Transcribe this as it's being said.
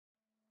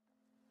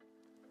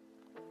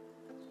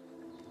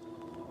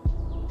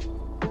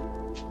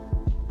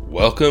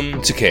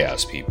Welcome to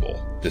Chaos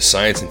People, the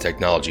science and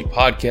technology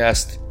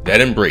podcast that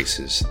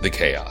embraces the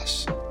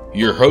chaos.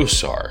 Your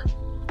hosts are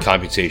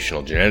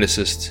computational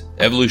geneticist,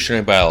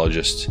 evolutionary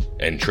biologist,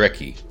 and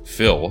Trekkie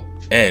Phil,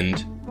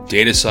 and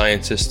data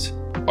scientist,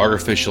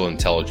 artificial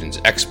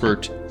intelligence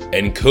expert,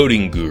 and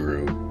coding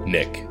guru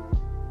Nick.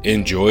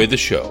 Enjoy the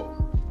show.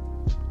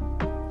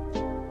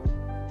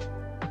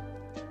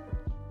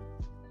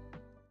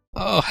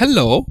 Oh,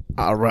 hello.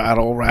 All right.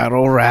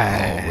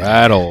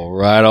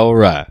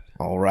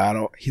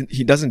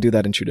 He doesn't do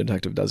that in True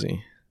Detective, does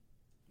he?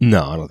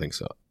 No, I don't think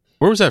so.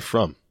 Where was that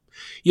from?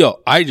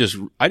 Yo, I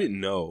didn't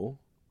know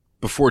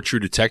before True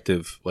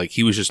Detective, like,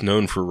 he was just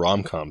known for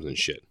rom-coms and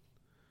shit.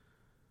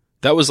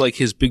 That was like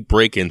his big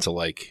break into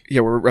like...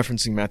 Yeah, we're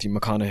referencing Matthew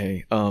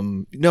McConaughey.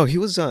 No, he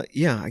was, I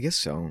guess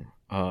so.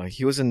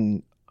 He was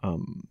in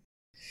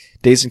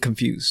Dazed and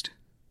Confused.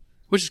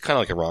 Which is kind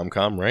of like a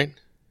rom-com, right?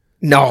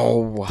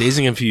 No. Dazed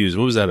and Confused,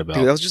 what was that about?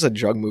 Dude, that was just a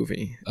drug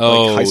movie.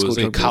 Oh, like high school it was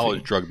like a college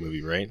movie. drug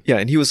movie, right? Yeah,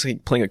 and he was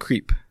like, playing a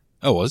creep.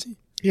 Oh, was he?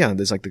 Yeah,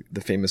 there's like the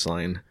famous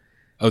line.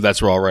 Oh,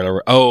 that's all right.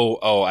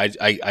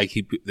 I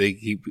keep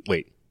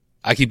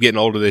getting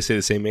older. They say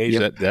the same age.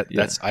 Yep.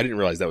 That's. I didn't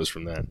realize that was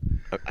from that.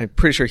 I'm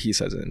pretty sure he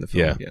says it in the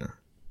film. Yeah.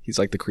 He's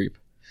like the creep.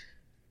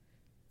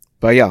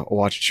 But yeah, I'll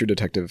watch True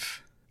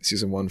Detective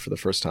season 1 for the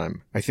first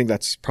time. I think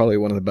that's probably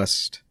one of the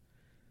best,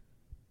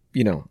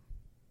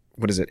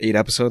 8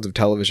 episodes of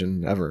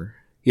television ever.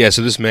 Yeah.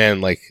 So this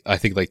man, I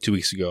think 2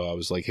 weeks ago, I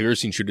was like, "Have you ever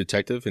seen True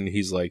Detective?" And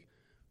he's like,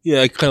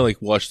 "Yeah, I kind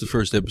of watched the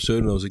first episode,"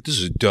 and I was like, "This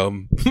is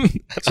dumb."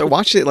 So I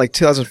watched it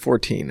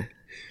 2014.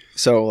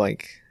 So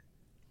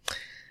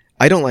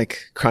I don't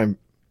like crime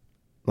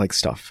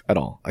stuff at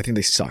all. I think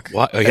they suck.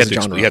 Well, you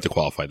have to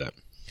qualify that.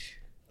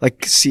 Like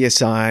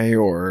CSI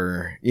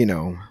or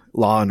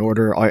Law and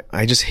Order.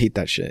 I just hate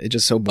that shit. It's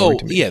just so boring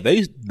to me. Yeah,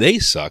 they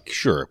suck,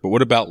 sure. But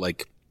what about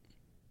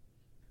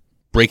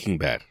Breaking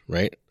Bad?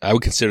 Right? I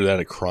would consider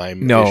that a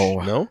crime.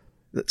 No.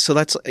 So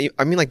that's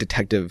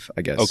detective,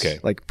 I guess. Okay.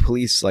 Like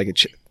police, like a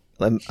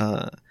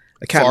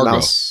cat Fargo. and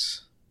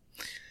mouse.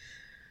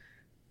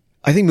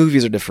 I think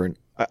movies are different.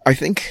 I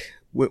think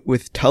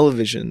with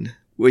television,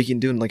 what you can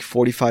do in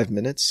 45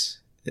 minutes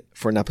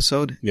for an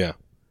episode, yeah,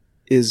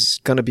 is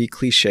gonna be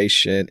cliche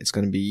shit. It's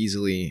gonna be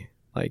easily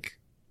if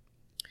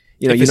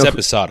it's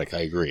episodic. I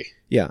agree.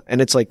 Yeah,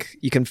 and it's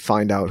you can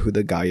find out who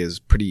the guy is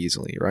pretty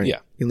easily, right?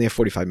 Yeah, you only have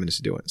 45 minutes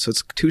to do it, so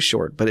it's too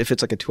short. But if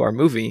it's a 2-hour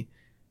movie,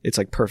 it's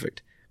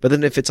perfect. But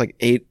then if it's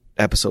 8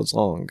 episodes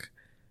long,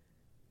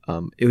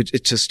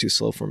 it's just too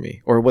slow for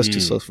me, or it was too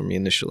slow for me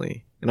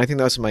initially. And I think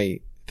that's my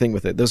thing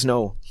with it. There's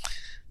no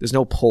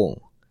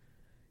pull,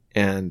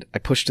 and I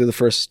pushed through the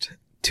first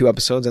 2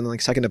 episodes, and then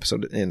second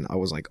episode in, I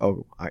was like,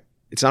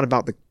 it's not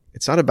about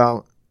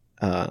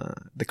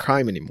the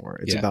crime anymore.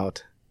 It's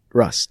about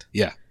Rust.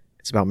 Yeah,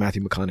 it's about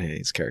Matthew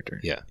McConaughey's character.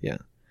 Yeah,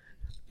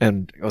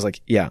 and I was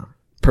like,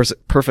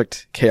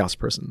 perfect chaos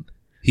person.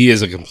 He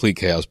is a complete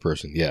chaos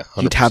person. Yeah,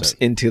 100%. He taps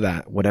into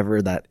that,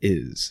 whatever that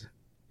is.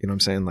 You know what I'm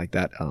saying? Like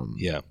that.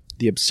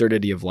 The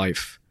absurdity of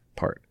life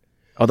part.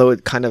 Although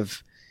it kind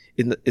of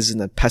is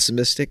in a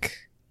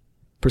pessimistic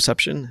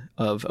perception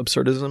of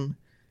absurdism.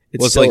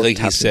 It's like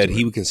he said,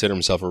 he would consider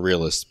himself a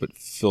realist, but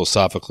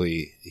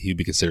philosophically, he'd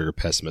be considered a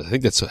pessimist. I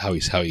think that's how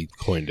he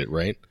coined it,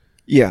 right?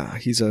 Yeah,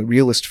 he's a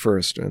realist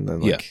first, and then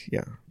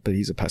but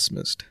he's a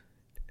pessimist.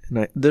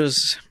 And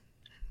there's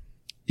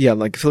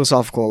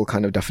philosophical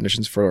kind of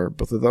definitions for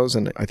both of those,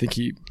 and I think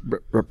he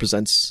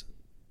represents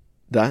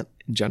that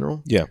in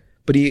general. Yeah.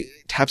 But he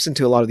taps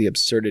into a lot of the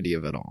absurdity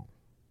of it all.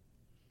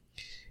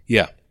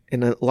 Yeah.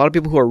 And a lot of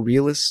people who are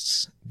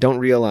realists don't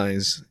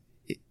realize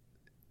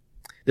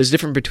there's a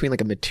difference between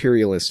a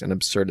materialist and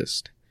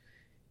absurdist.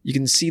 You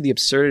can see the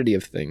absurdity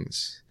of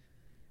things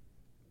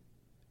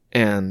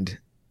and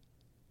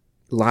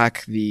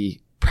lack the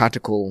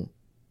practical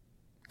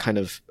kind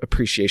of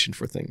appreciation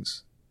for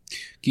things.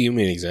 Can you give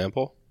me an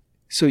example?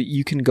 So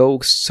you can go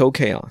so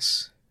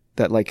chaos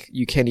that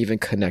you can't even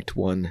connect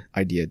one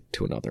idea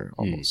to another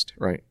almost,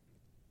 right?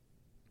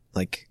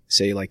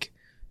 Say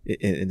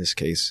in this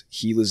case,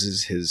 he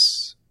loses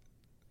his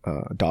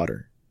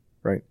daughter,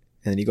 right?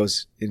 And then he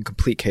goes in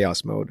complete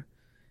chaos mode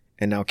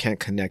and now can't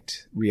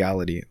connect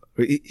reality.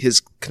 His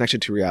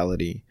connection to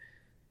reality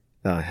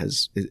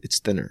it's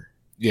thinner.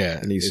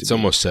 Yeah, it's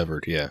almost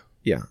severed, yeah.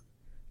 Yeah.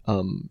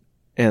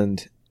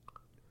 And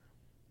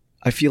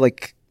I feel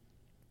like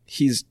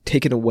he's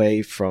taken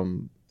away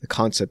from the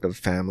concept of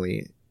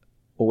family,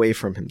 away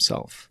from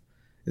himself.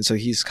 And so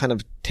he's kind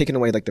of taken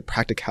away the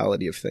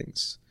practicality of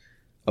things,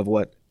 of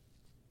what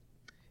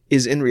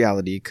is in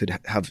reality could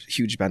have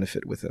huge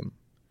benefit with him.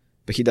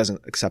 But he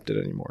doesn't accept it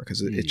anymore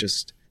because it's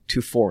just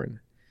too foreign.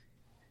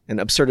 And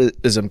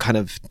absurdism kind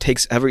of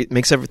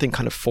makes everything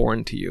kind of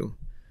foreign to you.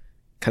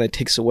 Kind of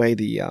takes away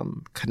the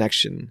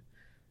connection.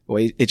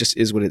 Away. It just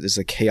is what it is,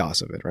 the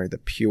chaos of it, right? The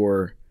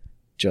pure,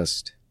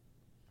 just...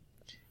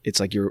 It's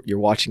like you're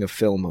watching a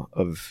film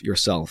of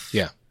yourself.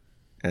 Yeah.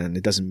 And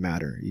it doesn't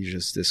matter. You're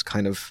just this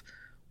kind of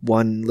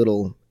one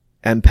little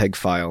MPEG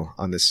file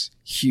on this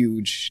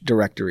huge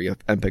directory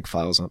of MPEG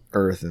files on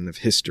Earth and of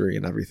history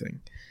and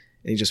everything.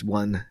 And just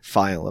one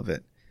file of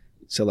it.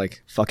 So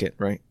like, fuck it,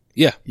 right?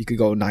 Yeah. You could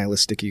go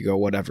nihilistic, you go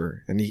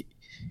whatever. And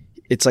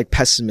it's like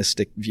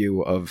pessimistic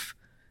view of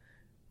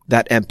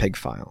that MPEG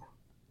file.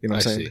 You know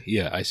what I'm saying? See.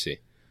 Yeah, I see.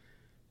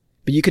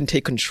 But you can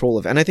take control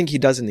of, and I think he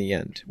does in the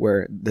end,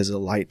 where there's a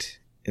light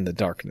in the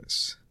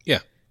darkness. Yeah.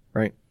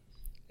 Right?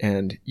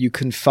 And you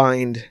can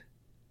find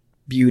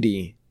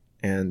beauty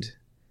and,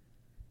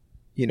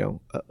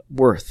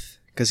 worth.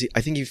 Because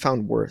I think he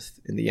found worth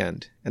in the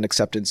end, and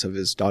acceptance of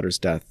his daughter's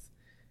death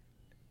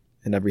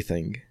and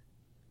everything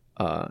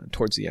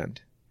towards the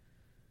end.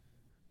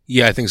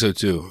 Yeah, I think so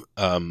too.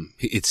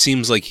 It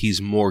seems like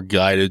he's more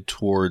guided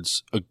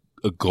towards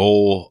a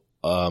goal.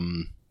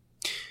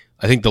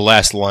 I think the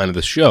last line of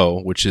the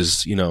show, which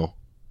is, I don't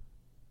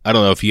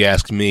know, if you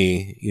asked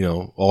me,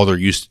 all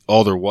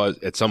there was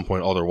at some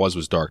point, all there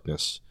was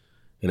darkness.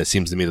 And it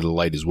seems to me that the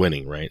light is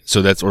winning, right?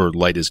 So or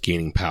light is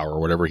gaining power, or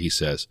whatever he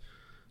says,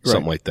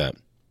 something like that.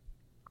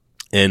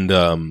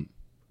 And,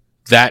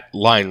 that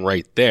line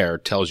right there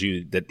tells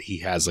you that he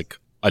has like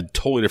a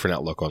totally different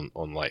outlook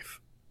on life,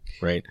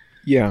 right?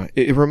 Yeah.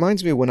 It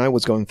reminds me of when I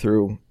was going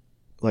through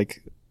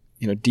like,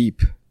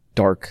 deep,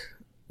 dark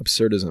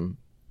absurdism.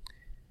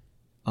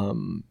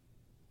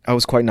 I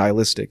was quite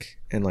nihilistic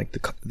and like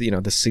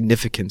the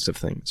significance of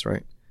things,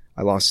 right?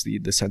 I lost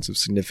the sense of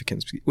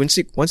significance.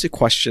 Once you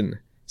question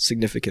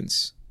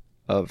significance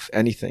of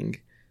anything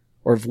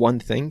or of one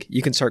thing,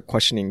 you can start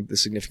questioning the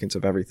significance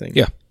of everything.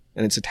 Yeah.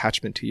 And its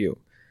attachment to you.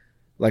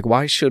 Like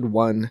why should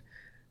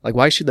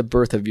the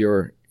birth of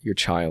your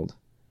child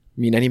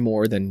mean any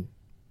more than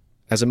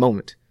as a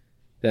moment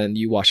than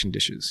you washing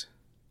dishes?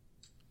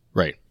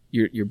 Right.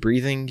 You're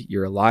breathing,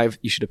 you're alive,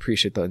 you should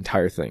appreciate the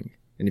entire thing.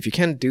 And if you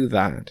can't do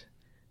that,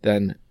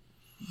 then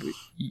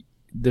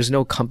there's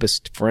no compass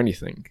for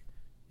anything.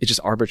 It's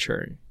just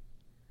arbitrary.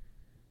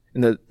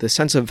 And the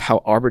sense of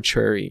how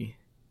arbitrary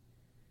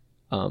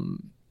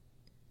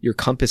your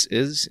compass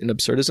is in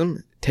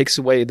absurdism takes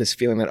away this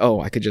feeling that,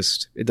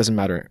 it doesn't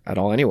matter at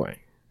all anyway.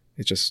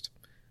 It's just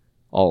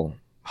all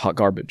hot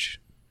garbage.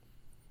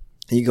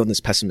 And you go in this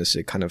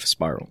pessimistic kind of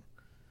spiral.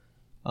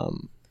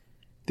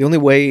 The only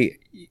way,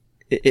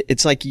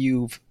 it's like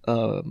you've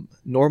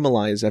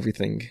normalized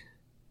everything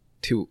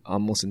to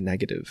almost a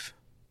negative.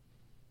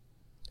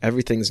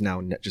 Everything's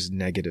now just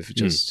negative.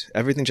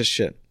 Everything just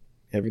shit.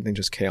 Everything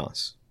just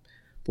chaos.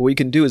 But what you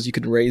can do is you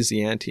can raise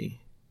the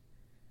ante.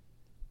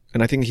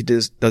 And I think he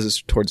does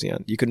this towards the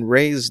end. You can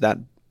raise that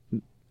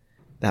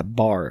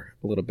bar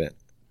a little bit,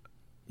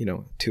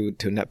 to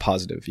a net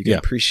positive. You can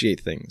appreciate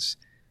things.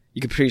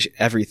 You can appreciate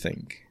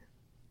everything.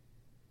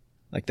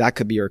 Like that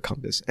could be your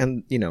compass.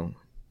 And,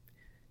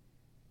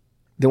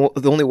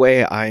 the only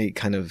way I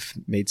kind of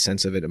made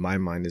sense of it in my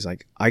mind is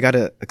like, I got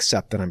to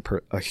accept that I'm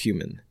a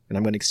human and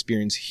I'm going to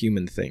experience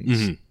human things.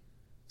 Mm-hmm.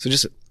 So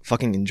just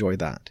fucking enjoy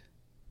that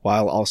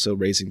while also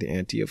raising the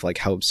ante of like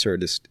how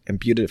absurdist and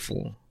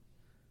beautiful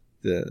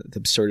the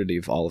absurdity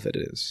of all of it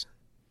is.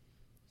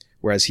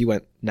 Whereas he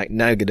went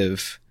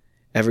negative,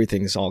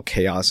 everything's all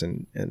chaos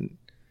and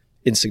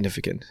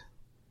insignificant.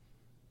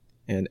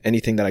 And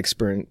anything that I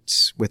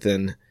experience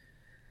within,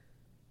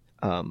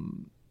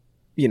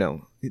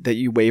 that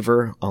you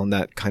waver on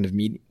that kind of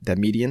that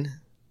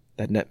median,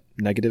 that net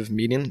negative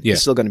median,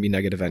 it's still going to be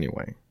negative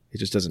anyway. It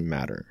just doesn't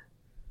matter.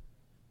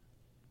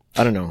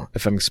 I don't know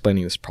if I'm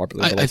explaining this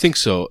properly. I think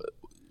so.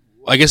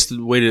 I guess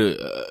the way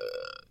to...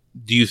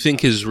 do you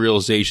think his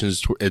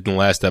realizations in the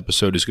last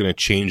episode is going to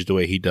change the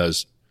way he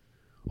does...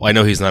 Well, I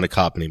know he's not a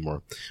cop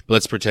anymore, but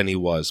let's pretend he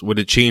was. Would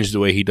it change the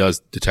way he does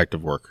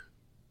detective work?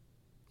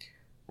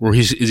 Or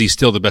is he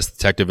still the best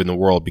detective in the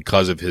world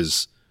because of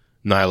his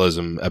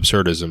nihilism,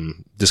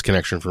 absurdism,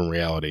 disconnection from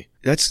reality?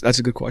 That's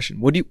a good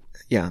question. What do you...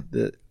 Yeah,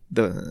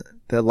 the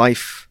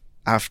life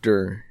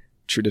after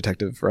True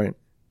Detective, right?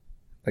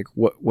 Like,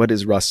 what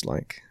is Russ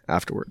like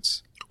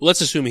afterwards? Well,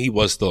 let's assume he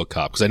was still a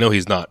cop, because I know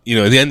he's not.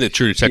 At the end of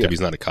True Detective,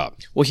 he's not a cop.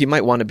 Well, he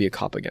might want to be a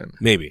cop again.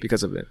 Maybe.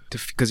 Because of it.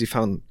 Because he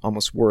found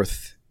almost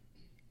worth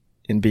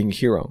in being a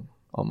hero,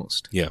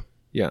 almost. Yeah.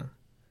 Yeah.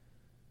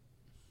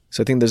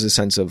 So I think there's a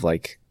sense of,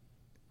 like,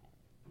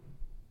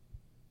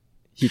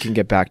 he can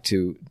get back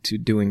to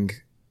doing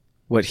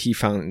what he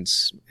found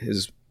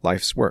his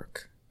life's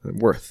worth.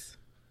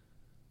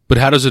 But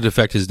how does it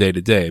affect his day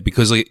to day?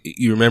 Because like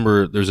you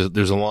remember, there's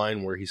a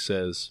line where he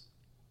says,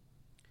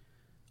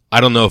 "I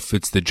don't know if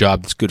it's the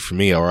job that's good for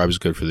me or I was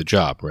good for the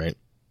job," right?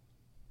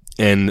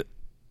 And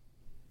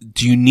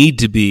do you need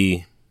to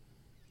be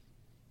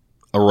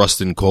a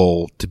Rustin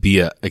Cole to be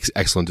an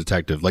excellent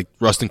detective? Like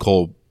Rustin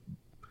Cole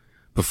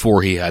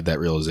before he had that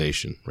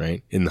realization,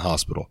 right, in the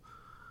hospital.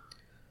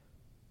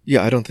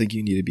 Yeah, I don't think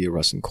you need to be a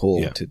Rustin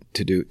Cole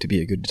to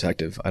be a good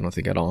detective. I don't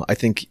think at all. I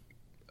think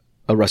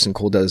a Rustin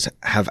Cole does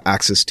have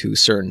access to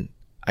certain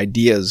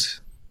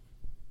ideas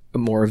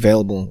more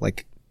available,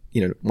 like,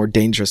 more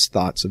dangerous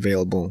thoughts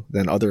available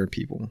than other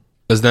people.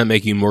 Does that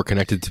make you more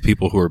connected to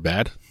people who are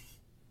bad?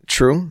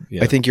 True.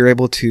 Yeah. I think you're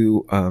able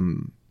to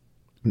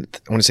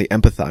want to say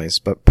empathize,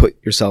 but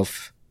put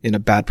yourself in a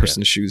bad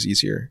person's shoes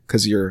easier,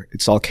 because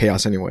it's all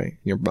chaos anyway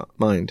in your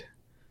mind.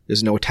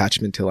 There's no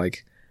attachment to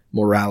like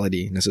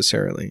morality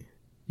necessarily.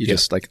 You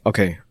just like,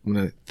 okay, I'm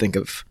going to think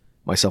of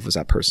myself as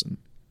that person.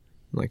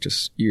 Like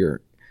just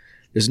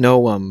there's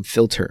no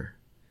filter.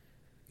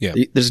 Yeah.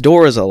 There's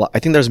doors a lot. I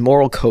think there's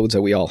moral codes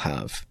that we all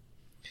have.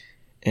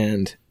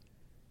 And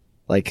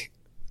like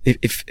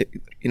if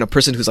a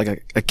person who's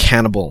like a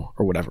cannibal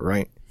or whatever,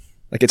 right?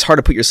 Like it's hard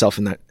to put yourself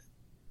in that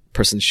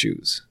person's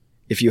shoes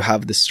if you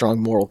have this strong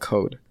moral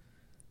code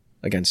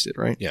against it,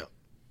 right? Yeah.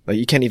 Like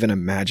you can't even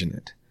imagine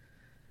it.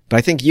 But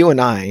I think you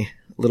and I,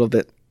 a little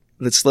bit,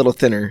 it's a little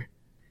thinner,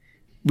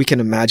 we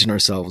can imagine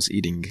ourselves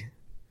eating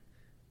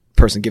a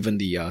person given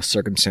the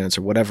circumstance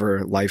or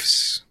whatever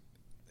life's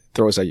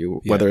throws at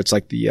you, whether it's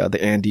like the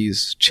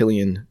Andes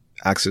Chilean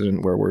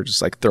accident where we're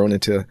just like thrown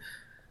into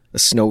a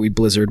snowy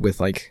blizzard with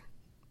like,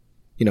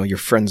 your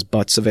friends'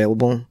 butts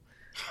available.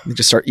 You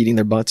just start eating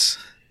their butts.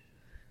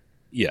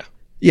 Yeah.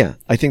 Yeah.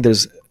 I think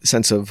there's a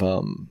sense of,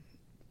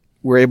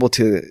 we're able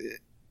to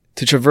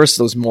traverse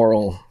those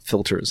moral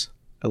filters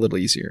a little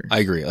easier. I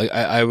agree. Like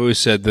I've always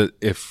said that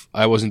if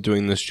I wasn't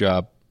doing this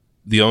job,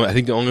 I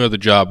think the only other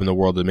job in the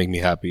world that make me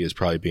happy is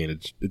probably being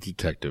a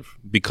detective,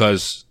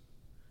 because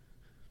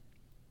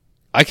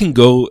I can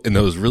go in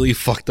those really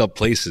fucked up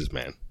places,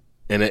 man.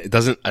 And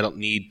I don't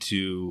need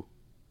to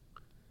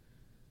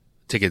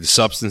take a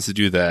substance to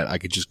do that. I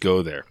could just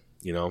go there,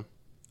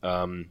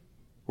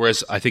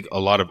 whereas I think a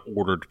lot of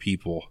ordered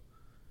people,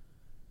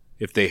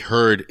 if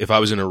I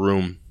was in a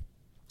room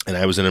and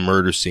I was in a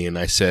murder scene and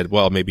I said,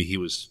 well, maybe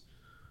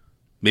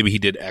he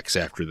did X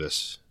after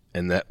this.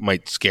 And that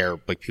might scare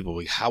like people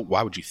like,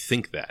 why would you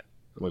think that?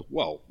 I'm like,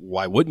 well,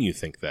 why wouldn't you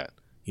think that?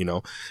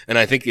 And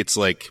I think it's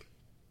like,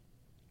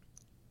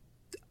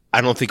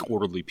 I don't think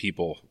orderly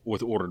people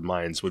with ordered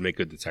minds would make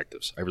good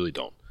detectives. I really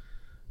don't.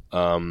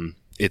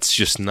 It's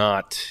just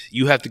not,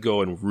 you have to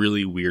go in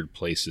really weird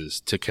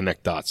places to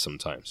connect dots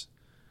sometimes.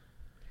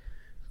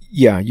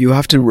 Yeah, you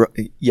have to,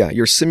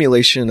 your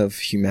simulation of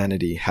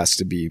humanity has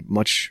to be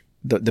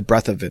the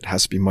breadth of it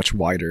has to be much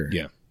wider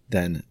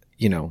than,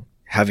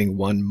 having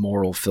one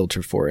moral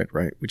filter for it,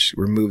 right? Which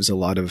removes a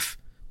lot of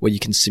what you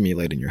can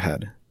simulate in your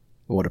head,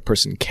 what a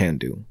person can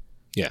do.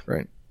 Yeah.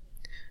 Right.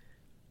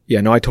 Yeah,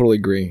 no, I totally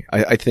agree.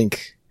 I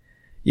think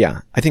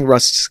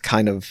Rust's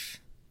kind of,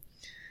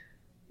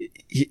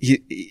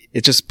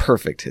 it's just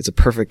perfect. It's a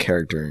perfect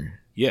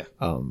character. Yeah.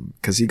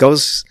 Cause he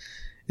goes,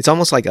 it's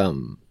almost like,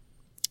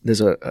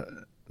 there's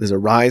a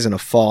rise and a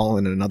fall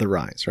and another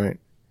rise, right?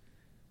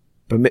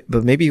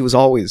 But maybe he was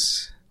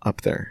always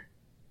up there.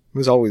 He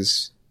was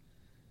always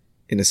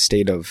in a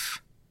state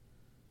of,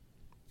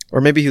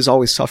 or maybe he was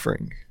always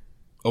suffering.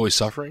 Always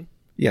suffering?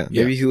 Yeah.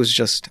 Maybe he was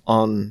just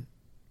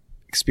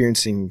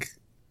experiencing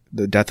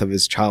the death of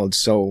his child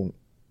so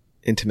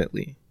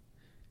intimately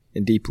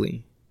and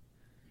deeply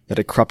that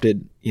it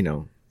corrupted,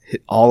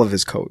 hit all of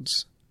his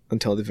codes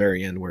until the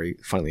very end where he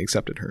finally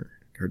accepted her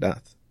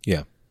death.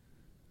 Yeah.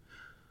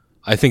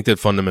 I think that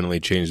fundamentally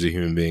changed the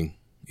human being.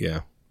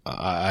 Yeah.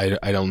 I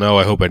don't know.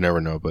 I hope I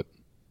never know, but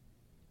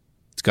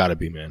it's gotta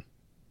be, man.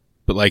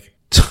 But like,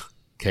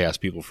 chaos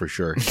people for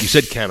sure. You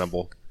said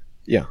cannibal.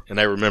 Yeah. And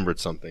I remembered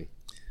something.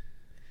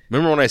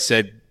 Remember when I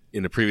said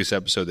in a previous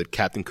episode that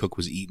Captain Cook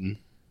was eaten?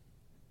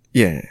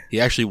 Yeah. He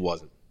actually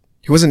wasn't.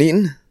 He wasn't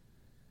eaten?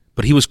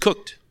 But he was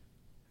cooked.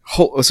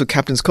 So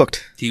Captain's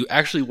cooked. He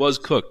actually was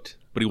cooked,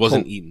 but he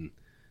wasn't eaten.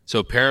 So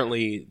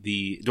apparently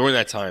during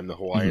that time, the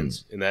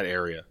Hawaiians in that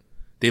area,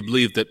 they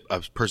believed that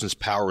a person's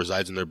power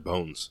resides in their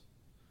bones.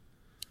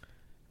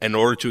 In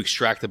order to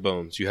extract the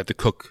bones, you have to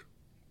cook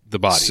the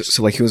bodies.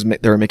 So like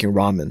they were making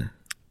ramen.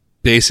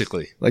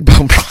 Basically. Like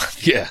bone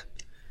broth. Yeah.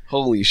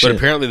 Holy shit. But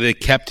apparently they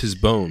kept his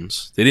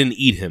bones. They didn't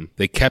eat him.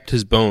 They kept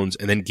his bones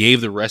and then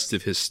gave the rest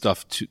of his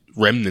stuff to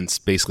remnants,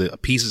 basically,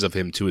 pieces of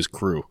him to his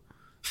crew.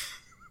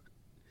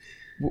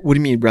 What do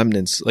you mean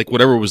remnants? Like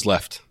whatever was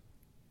left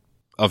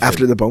of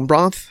after him. The bone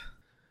broth?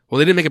 Well,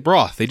 they didn't make a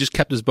broth. They just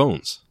kept his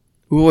bones.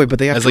 Wait, but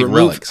they have as to like remove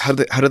relics. How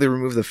do they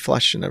remove the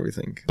flesh and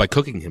everything? By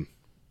cooking him.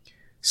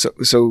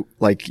 So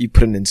like you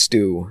put it in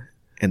stew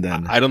and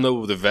then I don't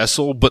know the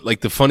vessel, but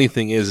like the funny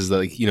thing is that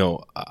like,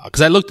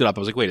 because I looked it up,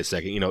 I was like, wait a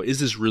second, is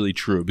this really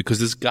true? Because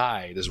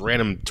this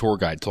random tour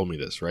guide told me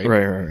this, right?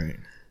 Right.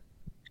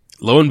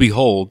 Lo and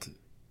behold,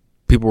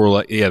 people were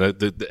like, yeah,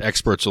 the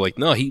experts are like,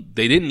 no,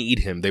 they didn't eat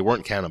him. They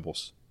weren't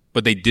cannibals,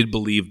 but they did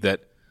believe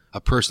that a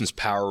person's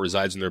power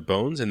resides in their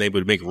bones, and they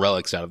would make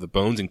relics out of the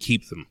bones and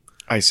keep them.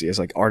 I see. It's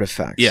like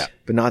artifacts. Yeah,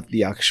 but not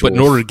the actual. But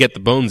in order to get the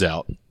bones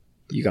out,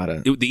 you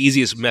gotta. The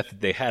easiest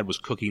method they had was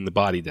cooking the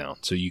body down,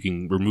 so you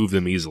can remove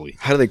them easily.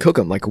 How do they cook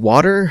them? Like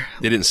water?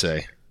 They didn't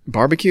say.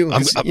 Barbecue?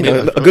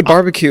 A good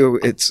barbecue.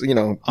 It's meat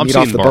off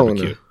the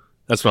barbecue. bone.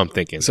 That's what I'm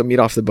thinking. So meat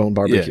off the bone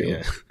barbecue.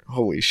 Yeah.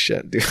 Holy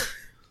shit, dude.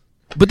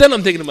 But then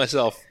I'm thinking to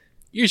myself,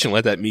 you shouldn't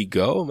let that meat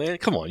go, man.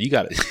 Come on, you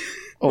got it.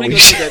 Holy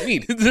shit. That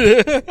meat.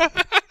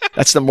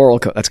 That's the moral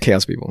code. That's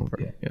chaos people.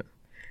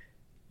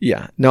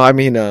 Yeah. No, I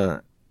mean,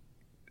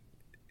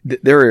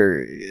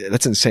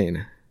 that's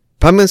insane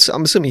But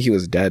I'm assuming he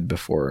was dead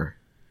before.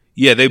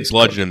 Yeah, they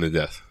bludgeoned him to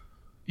death.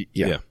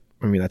 Yeah.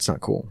 I mean, that's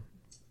not cool.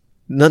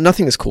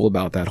 Nothing is cool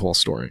about that whole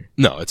story.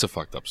 No, it's a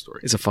fucked up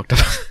story. It's a fucked up.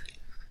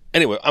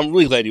 Anyway, I'm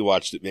really glad you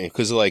watched it, man,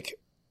 because like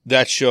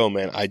that show,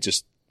 man,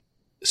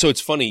 so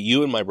it's funny.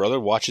 You and my brother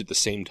watched it at the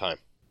same time.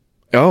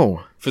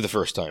 Oh, for the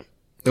first time.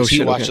 Oh, he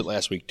shit, watched okay. it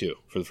last week too,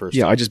 for the first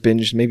yeah, time. I just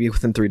binged maybe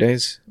within 3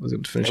 days. I was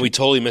able to finish And we it.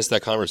 totally missed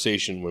that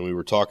conversation when we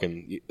were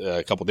talking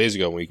a couple days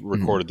ago when we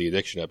recorded the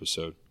addiction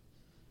episode.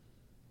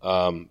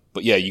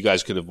 But yeah, you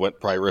guys could have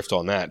probably riffed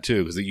on that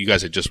too, because you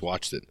guys had just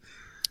watched it.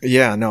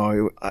 Yeah,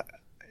 no,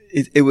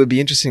 it would be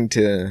interesting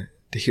to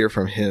hear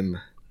from him,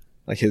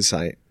 like his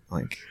side.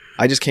 Like,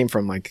 I just came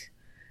from like,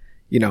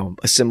 you know,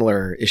 a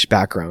similar-ish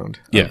background.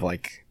 Yeah. Of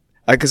like,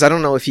 because I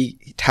don't know if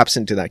he taps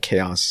into that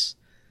chaos.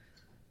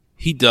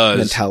 He does.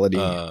 Mentality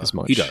as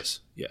much. He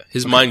does. Yeah.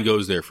 His mind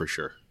goes there for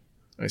sure.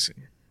 I see.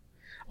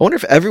 I wonder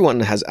if everyone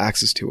has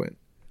access to it,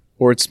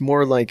 or it's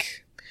more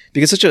like,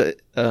 because a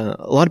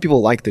lot of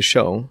people like the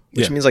show,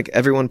 which means like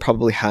everyone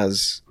probably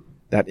has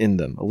that in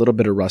them, a little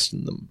bit of rust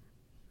in them.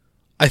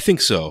 I think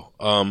so.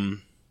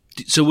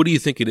 So what do you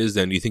think it is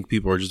then? Do you think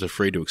people are just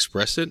afraid to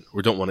express it,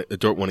 or don't want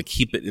to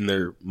keep it in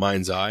their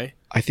mind's eye?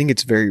 I think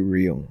it's very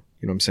real.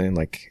 You know what I'm saying?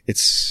 Like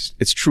it's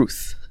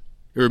truth.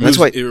 It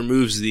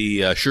removes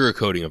the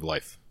sugarcoating of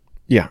life.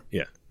 Yeah.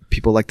 Yeah.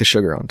 People like the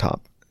sugar on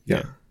top.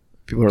 Yeah.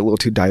 People are a little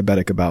too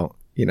diabetic about,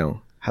 you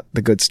know,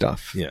 the good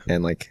stuff. Yeah.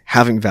 And like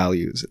having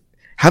values.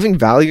 Having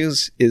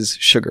values is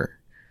sugar.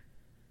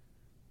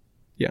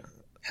 Yeah.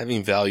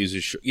 Having values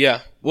is sugar.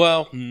 Yeah.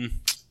 Well,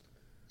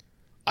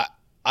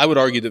 I would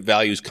argue that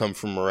values come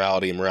from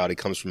morality and morality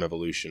comes from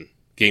evolution,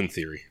 game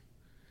theory.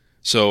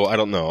 So I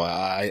don't know.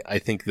 I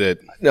think that...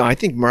 No, I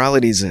think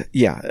morality is,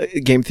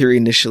 game theory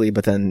initially,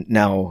 but then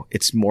now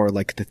it's more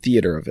like the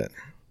theater of it.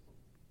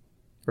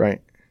 Right?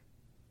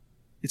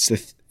 It's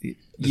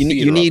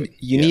you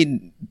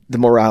need the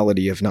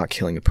morality of not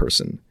killing a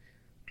person.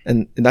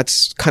 And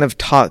that's kind of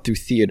taught through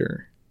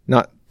theater,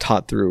 not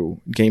taught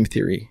through game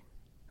theory,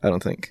 I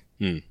don't think.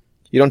 You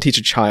don't teach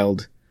a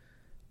child...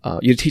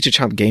 you teach a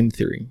child game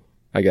theory,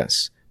 I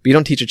guess. But you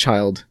don't teach a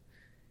child...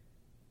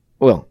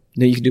 Well,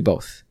 no, you can do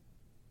both.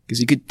 Because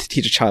you could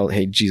teach a child,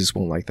 hey, Jesus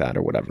won't like that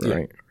or whatever,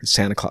 right? Or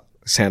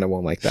Santa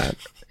won't like that.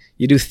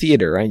 You do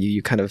theater, right?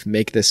 You kind of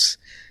make this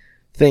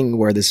thing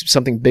where there's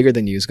something bigger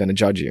than you is going to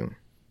judge you,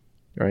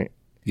 right?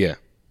 Yeah.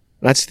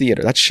 That's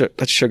theater. That's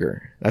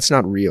sugar. That's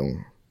not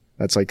real.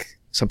 That's like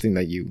something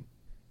that you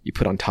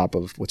put on top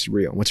of what's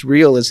real. What's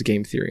real is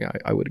game theory,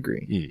 I would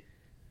agree.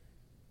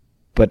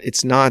 But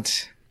it's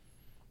not...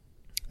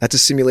 That's a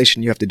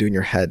simulation you have to do in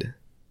your head.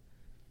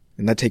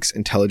 And that takes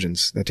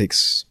intelligence. That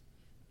takes...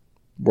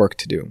 work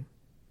to do.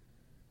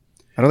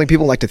 I don't think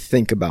people like to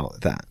think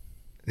about that.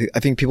 I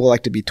think people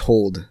like to be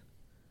told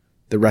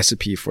the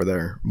recipe for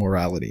their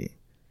morality.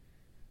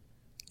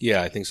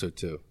 Yeah, I think so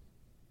too.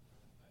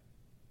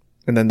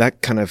 And then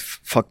that kind of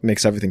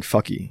makes everything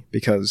fucky,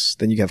 because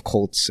then you have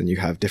cults and you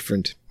have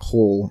different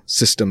whole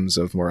systems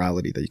of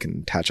morality that you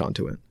can attach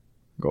onto it.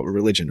 Go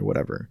religion or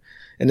whatever.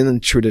 And then in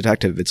True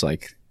Detective, it's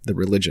like the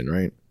religion,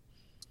 right?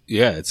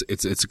 Yeah,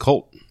 it's a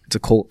cult. It's a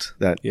cult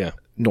that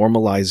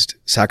normalized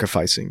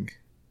sacrificing,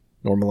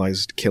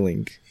 normalized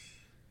killing.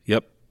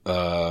 Yep.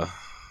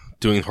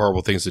 Doing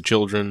horrible things to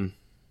children.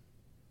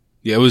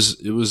 Yeah, it was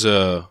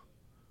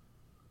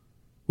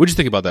what'd you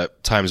think about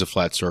that Time's a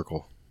Flat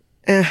Circle?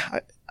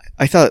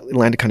 I thought it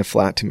landed kind of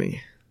flat to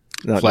me.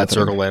 Flat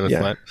circle landed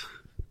flat?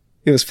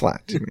 It was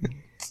flat to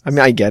me. I mean,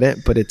 I get it,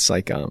 but it's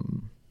like,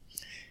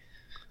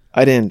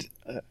 I didn't,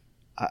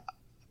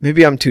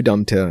 maybe I'm too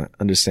dumb to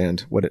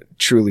understand what it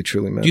truly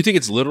meant. Do you think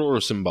it's literal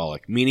or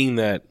symbolic? Meaning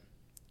that,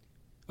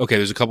 okay,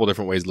 there's a couple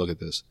different ways to look at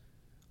this.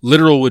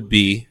 Literal would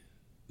be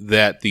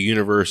that the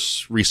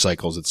universe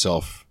recycles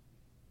itself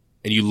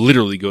and you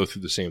literally go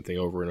through the same thing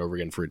over and over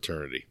again for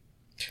eternity.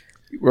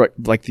 Right,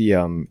 like the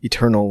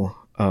eternal,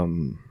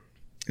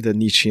 the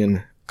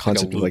Nietzschean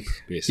concept like a loop, of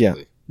like,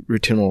 basically.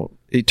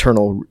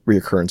 eternal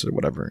reoccurrence or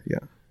whatever, yeah.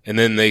 And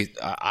then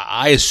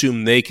I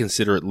assume they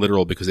consider it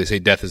literal because they say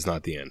death is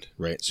not the end,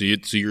 right? So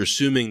you're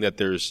assuming that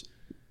there's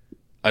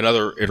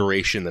another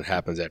iteration that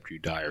happens after you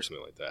die or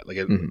something like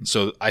that.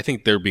 So I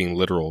think they're being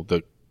literal,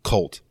 the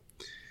cult.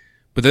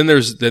 But then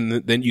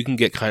then you can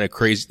get kind of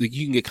crazy. Like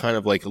you can get kind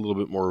of like a little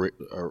bit more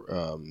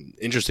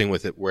interesting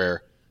with it.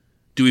 Where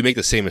do we make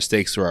the same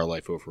mistakes through our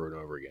life over and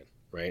over again?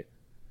 Right?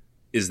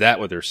 Is that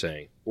what they're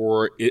saying,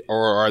 or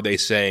are they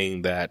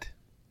saying that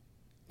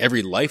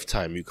every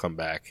lifetime you come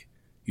back,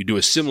 you do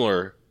a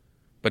similar,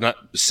 but not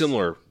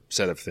similar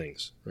set of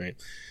things? Right?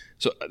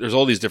 So there's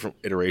all these different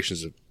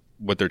iterations of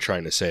what they're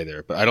trying to say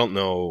there, but I don't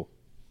know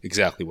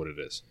exactly what it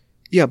is.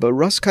 Yeah, but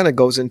Russ kind of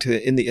goes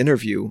into in the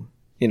interview.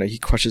 You know, he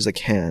crushes a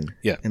can,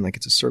 and like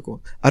it's a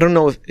circle. I don't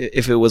know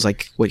if it was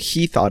like what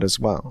he thought as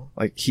well.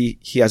 Like he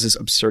has this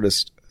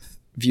absurdist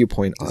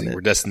viewpoint on it.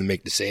 We're destined to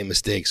make the same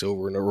mistakes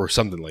over and over, or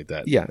something like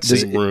that. Yeah,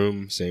 same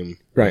room, same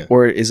right. Yeah.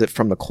 Or is it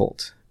from the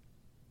cult?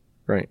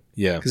 Right.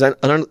 Yeah, because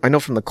I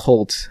know from the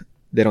cult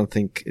they don't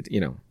think it,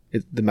 you know,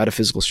 the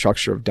metaphysical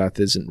structure of death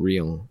isn't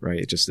real, right?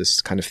 It's just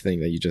this kind of thing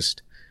that you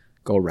just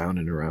go around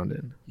and around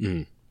in.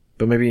 Mm-hmm.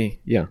 But maybe,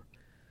 yeah.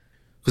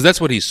 Because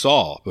that's what he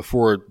saw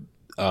before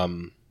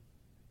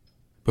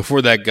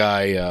that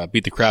guy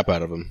beat the crap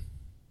out of him.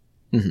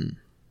 Mm-hmm.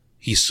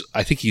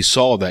 I think he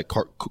saw that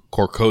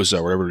Corcosa,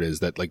 or whatever it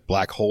is, that like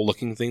black hole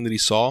looking thing that he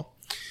saw.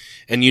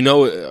 And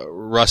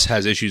Russ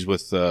has issues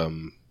with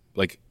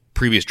like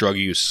previous drug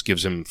use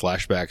gives him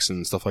flashbacks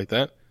and stuff like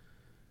that.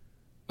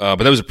 But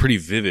that was a pretty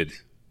vivid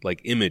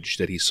like image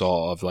that he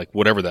saw of like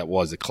whatever that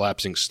was, a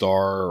collapsing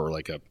star or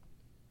like a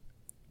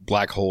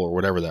black hole or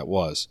whatever that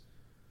was.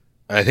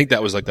 And I think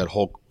that was like that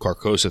whole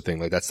Carcosa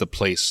thing. Like that's the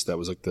place that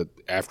was like the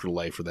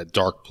afterlife or that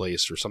dark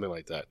place or something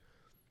like that.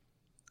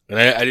 And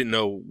I didn't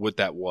know what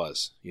that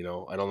was. I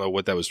don't know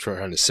what that was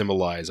trying to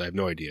symbolize. I have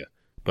no idea.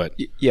 But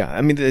yeah,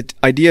 I mean, the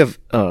idea of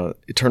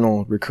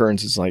eternal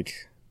recurrence is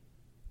like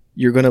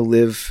you're going to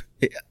live.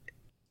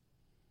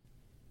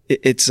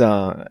 It's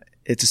a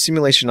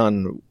simulation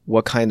on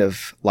what kind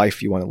of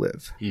life you want to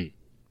live.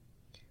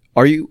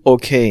 Are you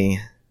okay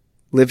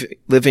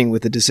living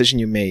with the decision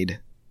you made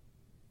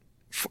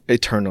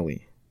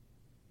eternally?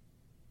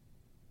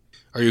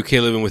 Are you okay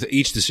living with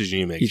each decision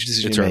you make? Each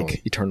decision you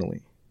make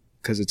eternally.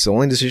 Because it's the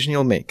only decision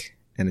you'll make,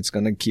 and it's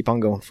going to keep on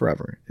going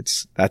forever.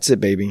 That's it,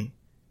 baby.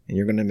 And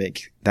you're going to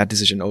make that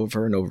decision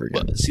over and over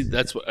again. Well, see,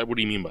 that's what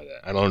do you mean by that?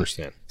 I don't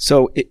understand.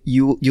 So if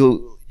you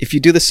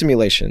do the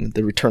simulation,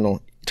 the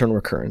eternal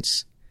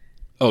recurrence.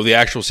 Oh, the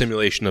actual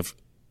simulation of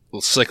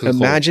cyclical.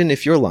 Imagine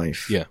if your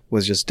life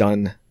was just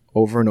done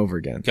over and over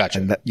again. Gotcha.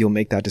 And that you'll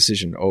make that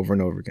decision over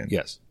and over again.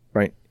 Yes.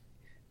 Right?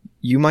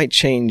 You might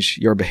change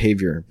your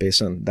behavior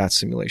based on that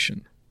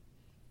simulation.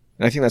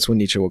 And I think that's what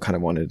Nietzsche kind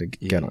of wanted to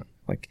get on.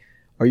 Like,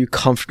 are you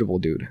comfortable,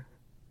 dude,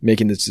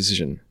 making this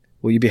decision?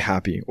 Will you be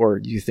happy? Or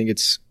do you think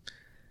it's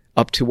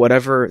up to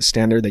whatever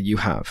standard that you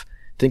have?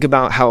 Think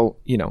about how,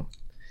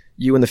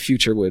 you in the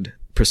future would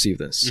perceive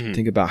this.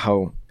 Think about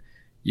how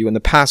you in the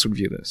past would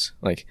view this.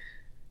 Like,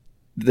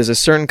 there's a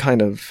certain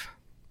kind of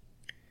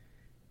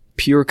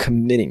pure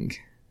committing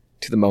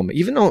to the moment,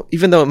 even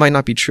though it might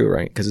not be true,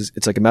 right? Because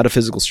it's like a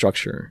metaphysical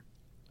structure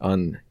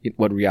on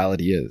what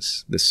reality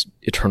is, this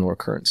eternal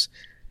recurrence.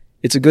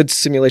 It's a good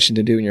simulation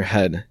to do in your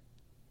head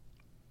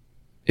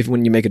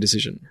when you make a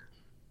decision.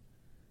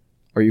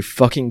 Are you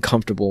fucking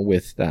comfortable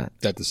with that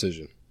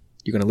decision?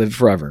 You're going to live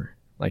forever.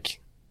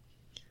 Like,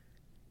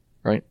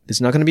 right?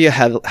 It's not going to be a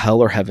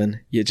hell or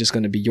heaven. It's just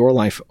going to be your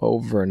life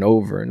over and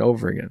over and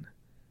over again.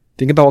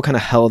 Think about what kind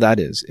of hell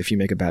that is if you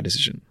make a bad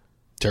decision.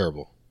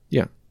 Terrible.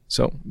 Yeah.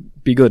 So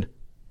be Damn.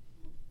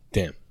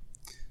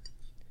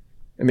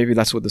 And maybe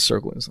that's what the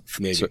circle is.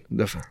 Maybe. So,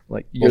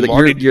 like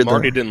Marty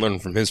didn't learn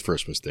from his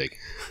first mistake.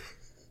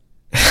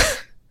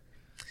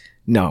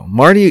 No,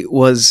 Marty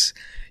was.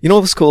 You know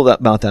what was cool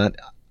about that?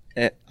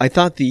 I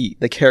thought the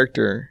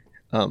character,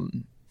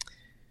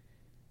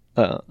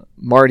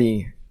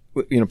 Marty,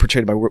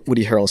 portrayed by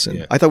Woody Harrelson.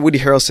 Yeah. I thought Woody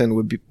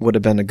Harrelson would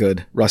have been a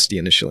good Rusty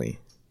initially.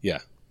 Yeah.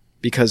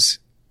 Because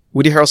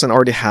Woody Harrelson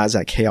already has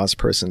that chaos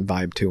person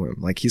vibe to him.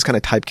 Like he's kind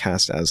of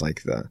typecast as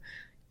like the,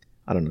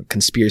 I don't know,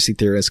 conspiracy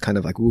theorist kind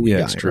of like woo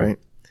guy, right?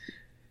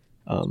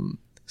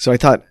 So I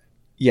thought,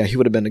 yeah, he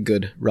would have been a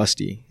good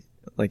Rusty.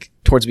 Like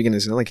towards the beginning,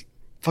 like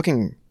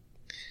fucking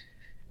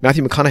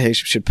Matthew McConaughey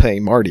should play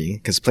Marty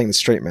because playing the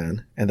straight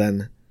man, and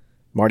then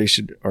Woody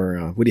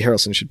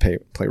Harrelson should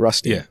play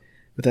Rusty. Yeah.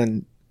 But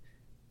then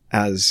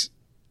as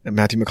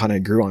Matthew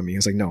McConaughey grew on me, I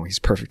was like, no, he's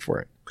perfect for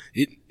it.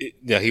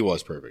 Yeah, he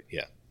was perfect.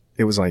 Yeah.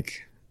 It was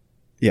like,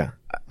 yeah,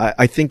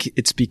 I think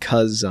it's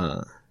because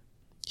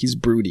he's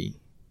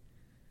broody.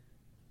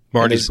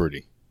 Marty's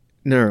broody.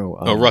 No.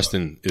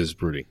 Rustin is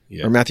broody.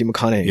 Yeah. Or Matthew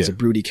McConaughey is a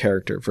broody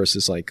character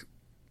versus like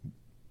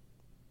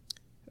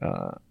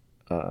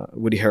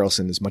Woody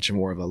Harrelson is much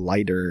more of a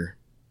lighter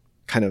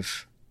kind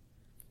of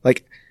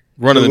like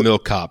run-of-the-mill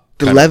cop.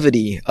 The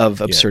levity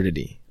of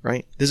absurdity,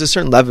 right? There's a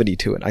certain levity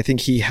to it. I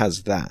think he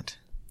has that.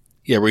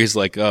 Yeah, where he's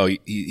like,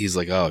 he's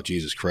like, oh,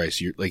 Jesus Christ!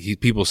 You're like,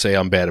 people say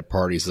I'm bad at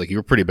parties. Like,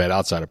 you're pretty bad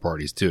outside of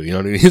parties too. You know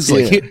what I mean? He's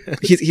like,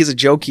 he's a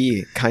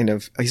jokey kind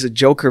of. He's a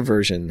Joker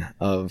version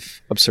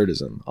of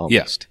absurdism,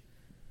 almost.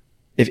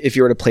 Yeah. If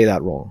you were to play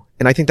that role,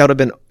 and I think that would have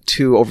been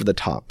too over the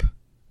top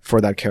for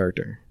that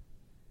character.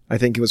 I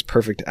think it was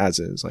perfect as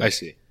is. Like, I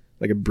see,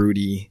 like a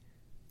broody,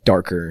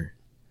 darker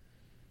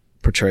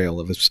portrayal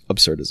of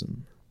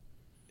absurdism.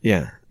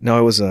 Yeah, no,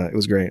 it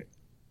was great.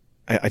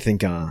 I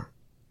think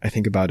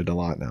about it a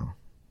lot now.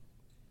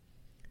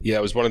 Yeah,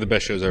 it was one of the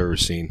best shows I've ever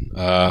seen.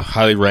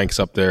 Highly ranks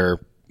up there,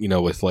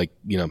 with like,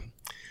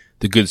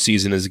 the good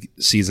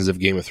seasons of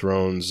Game of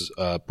Thrones,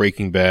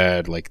 Breaking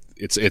Bad. Like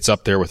it's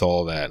up there with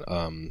all that.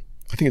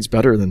 I think it's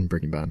better than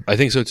Breaking Bad. I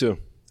think so too.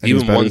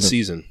 Even one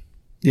season.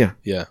 Yeah.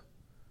 Yeah.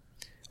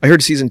 I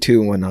heard season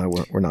 2 were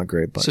not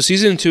great. But. So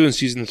season 2 and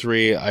season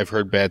 3, I've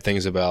heard bad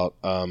things about.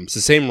 It's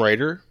the same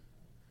writer.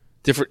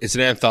 Different. It's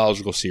an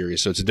anthological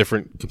series, so it's a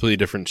completely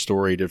different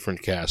story,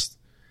 different cast.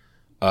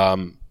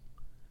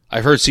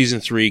 I've heard season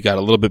 3 got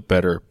a little bit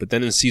better, but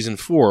then in season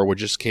 4, which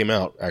just came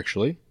out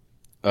actually,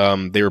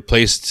 they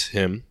replaced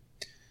him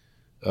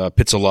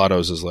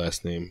Pizzolatto's his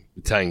last name,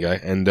 Italian guy,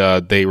 and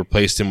they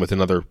replaced him with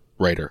another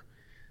writer.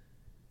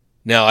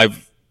 Now, I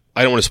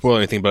don't want to spoil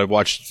anything, but I've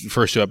watched the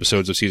first 2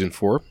 episodes of season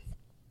 4,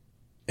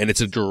 and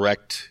it's a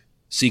direct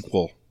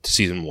sequel to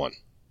season 1.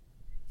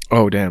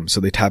 Oh, damn. So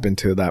they tap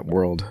into that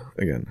world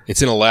again.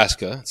 It's in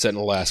Alaska. It's set in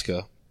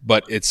Alaska,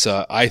 but it's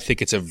I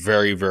think it's a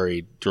very,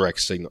 very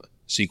direct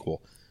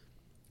sequel.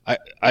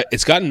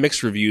 It's gotten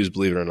mixed reviews,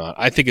 believe it or not.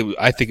 I think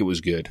it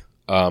was good.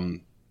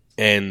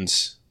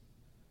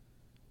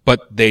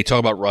 But they talk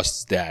about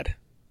Rust's dad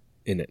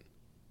in it.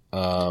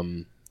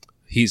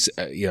 He's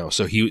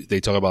they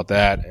talk about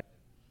that.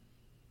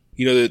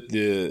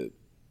 The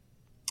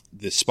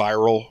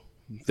spiral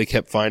they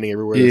kept finding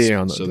everywhere.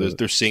 Yeah, so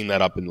they're seeing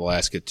that up in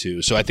Alaska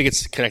too. So I think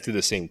it's connected to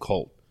the same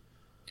cult.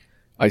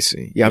 I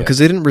see. Yeah, because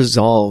they didn't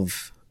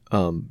resolve.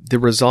 They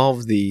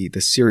resolved the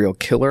serial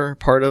killer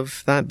part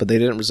of that, but they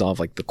didn't resolve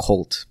like the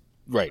cult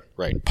right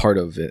part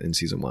of it in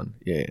season 1.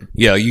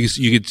 Yeah.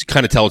 You could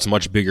kind of tell it's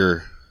much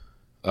bigger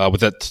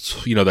with that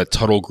that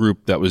Tuttle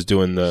group that was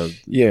doing the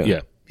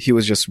He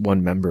was just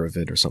one member of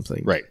it or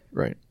something. Right.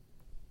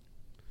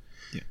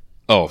 Yeah.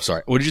 Oh,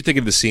 sorry. What did you think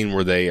of the scene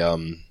where they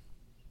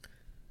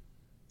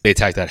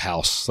attacked that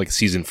house, like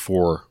season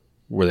 4,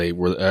 where they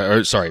were?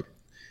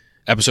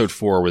 Episode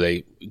 4, where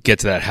they get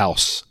to that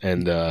house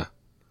and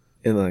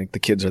like the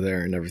kids are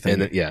there and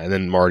everything. And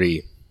then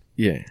Marty.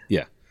 Yeah.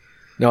 Yeah.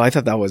 No, I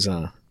thought that was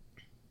an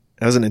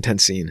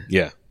intense scene.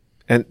 Yeah.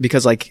 And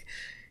because like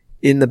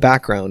in the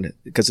background,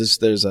 because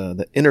there's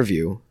the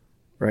interview,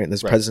 right?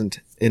 There's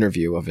present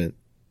interview of it,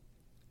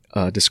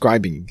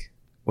 describing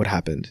what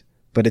happened,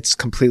 but it's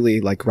completely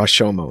like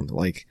Rashomon,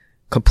 like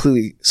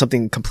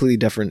something completely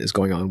different is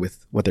going on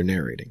with what they're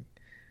narrating.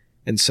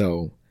 And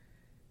so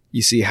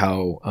you see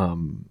how,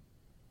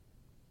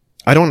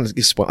 I don't want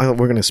to spoil,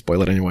 we're going to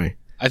spoil it anyway.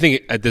 I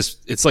think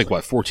it's like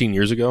what, 14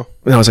 years ago?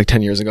 No, it was like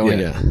 10 years ago.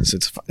 Yeah. So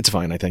it's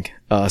fine, I think.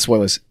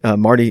 Spoilers.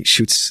 Marty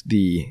shoots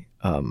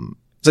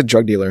it's a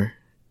drug dealer.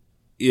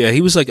 Yeah,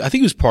 he was like, I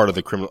think he was part of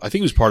the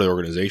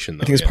organization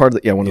though. I think he was part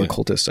of one of the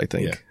cultists, I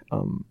think.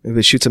 Yeah.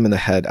 He shoots him in the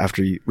head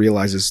after he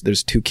realizes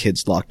there's 2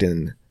 kids locked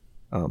in,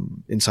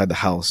 inside the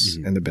house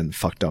and they've been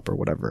fucked up or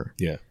whatever.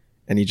 Yeah.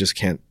 And he just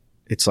can't,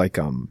 it's like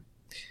in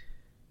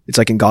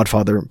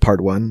Godfather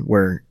Part 1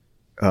 where,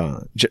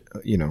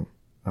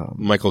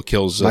 Michael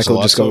kills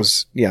Michael just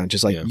goes,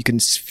 you can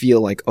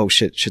feel like, oh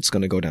shit's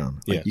gonna go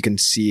down. Like, you can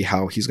see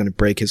how he's gonna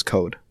break his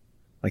code.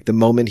 Like the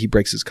moment he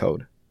breaks his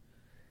code.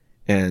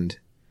 And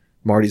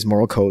Marty's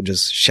moral code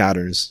just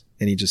shatters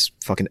and he just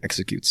fucking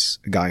executes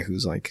a guy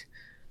who's like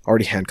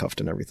already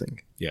handcuffed and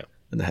everything. Yeah.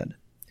 In the head.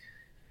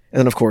 And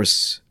then of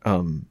course,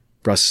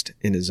 Rust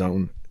in his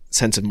own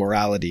sense of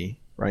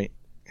morality, right,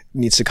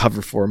 needs to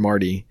cover for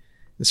Marty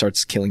and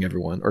starts killing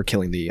everyone or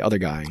killing the other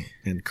guy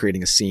and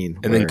creating a scene.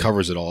 And then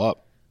covers it all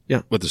up.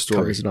 Yeah. With the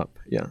story. Covers it up.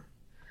 Yeah.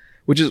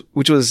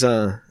 Which was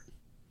a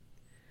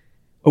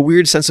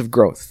weird sense of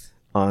growth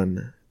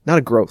not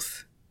a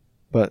growth,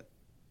 but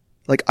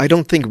like, I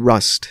don't think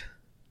Rust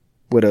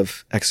would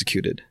have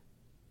executed.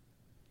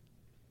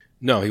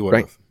 No, he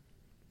wouldn't have.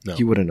 No.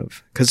 He wouldn't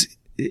have. Because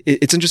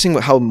it's interesting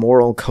how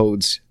moral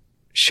codes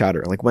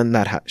shatter, like when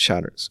that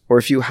shatters. Or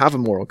if you have a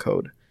moral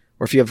code,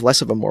 or if you have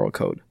less of a moral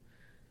code,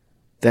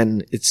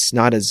 then it's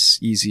not as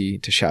easy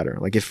to shatter.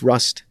 Like if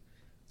Rust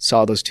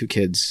saw those 2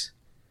 kids,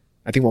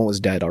 I think one was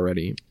dead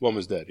already. One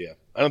was dead, yeah.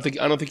 I don't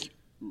think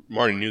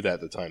Marty knew that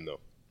at the time, though.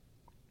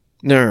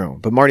 No.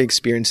 But Marty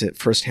experienced it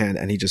firsthand,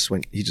 and he just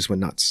went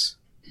nuts,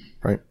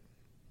 right?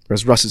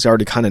 Whereas Russ is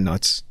already kind of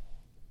nuts.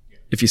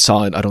 If he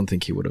saw it, I don't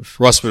think he would have.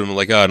 Russ would have been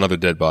like, another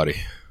dead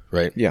body,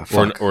 right? Yeah,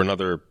 or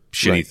another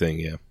shitty thing,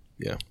 yeah.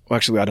 Well,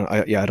 actually,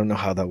 I don't know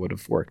how that would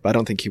have worked, but I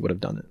don't think he would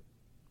have done it.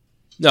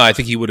 No, I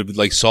think he would have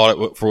like saw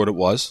it for what it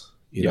was,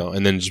 you know,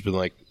 and then just been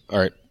like, all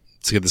right,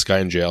 let's get this guy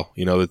in jail.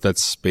 You know,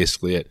 that's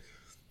basically it.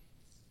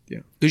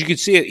 Yeah, because you could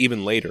see it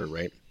even later,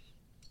 right?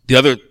 The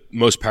other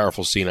most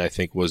powerful scene, I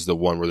think, was the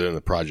one where they're in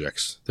the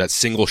projects. That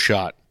single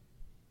shot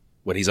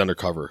when he's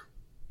undercover.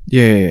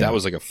 Yeah. That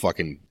was like a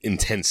fucking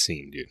intense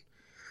scene, dude.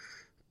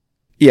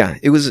 Yeah,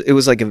 it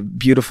was like a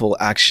beautiful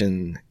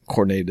action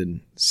coordinated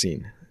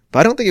scene. But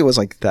I don't think it was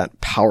like that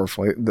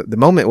powerful. The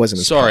moment wasn't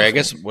as Sorry, powerful. I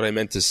guess what I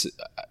meant to say,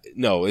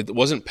 no, it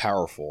wasn't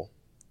powerful.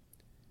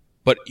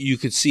 But you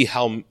could see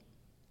how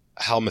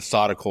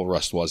methodical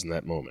Rust was in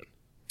that moment.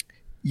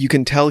 You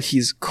can tell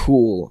he's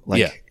cool.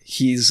 Like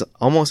he's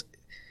almost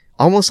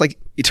like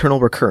eternal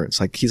recurrence.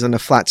 Like he's in a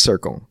flat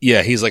circle.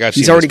 Yeah, he's like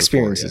he's already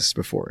experienced this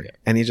before,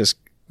 and he's just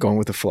going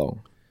with the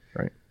flow,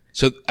 right?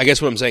 So I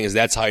guess what I'm saying is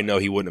that's how I know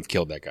he wouldn't have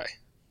killed that guy.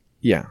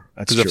 Yeah,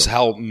 that's true. Because of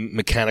how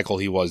mechanical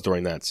he was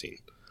during that scene.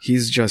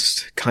 He's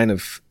just kind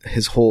of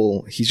he's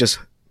just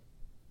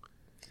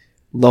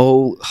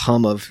low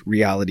hum of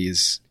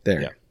realities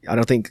there. Yeah. I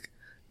don't think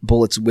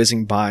bullets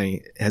whizzing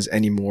by has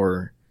any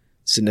more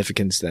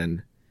significance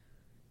than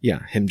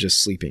him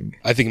just sleeping.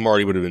 I think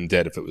Marty would have been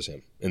dead if it was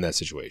him in that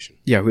situation.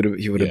 Yeah,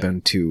 he would have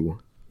been too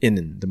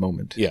in the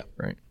moment. Yeah.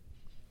 Right.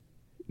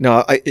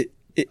 No,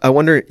 I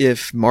wonder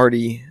if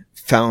Marty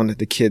found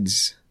the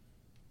kids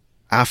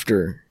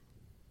after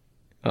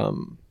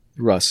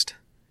Rust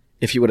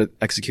if he would have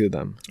executed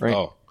them, right?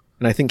 Oh.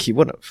 And I think he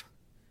would have.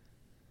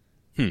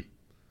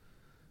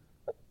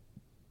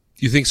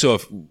 You think so?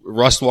 If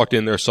Rust walked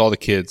in there, saw the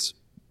kids,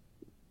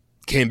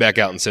 came back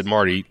out and said,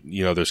 Marty,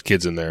 there's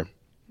kids in there.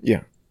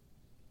 Yeah.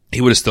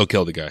 He would have still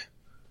killed the guy.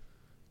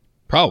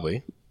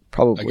 Probably.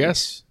 I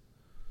guess.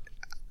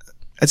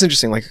 That's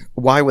interesting. Like,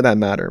 why would that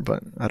matter?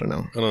 But I don't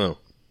know.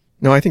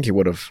 No, I think he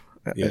would have.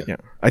 Yeah.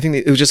 I think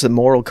it was just the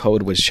moral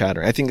code was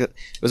shattered. I think it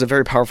was a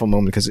very powerful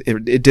moment because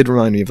it did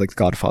remind me of like The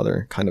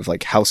Godfather, kind of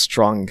like how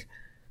strong.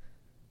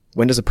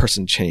 When does a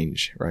person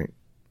change, right?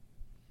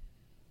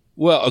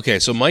 Well, okay,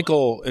 so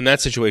Michael, in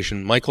that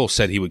situation, Michael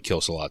said he would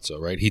kill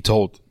Sollozzo, right? He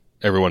told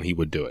everyone he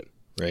would do it,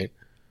 right?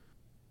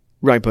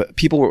 Right, but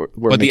people were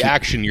But the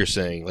action you're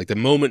saying, like the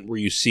moment where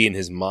you see in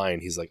his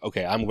mind, he's like,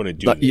 okay, I'm going to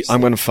do this.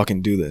 I'm going to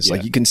fucking do this. Yeah.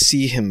 Like, you can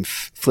see him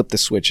flip the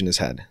switch in his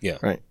head. Yeah.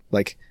 Right?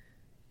 Like,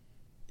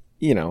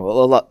 a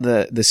lot,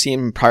 the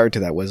scene prior to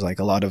that was like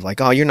a lot of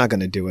like, oh, you're not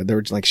going to do it. They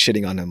were like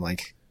shitting on him,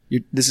 like,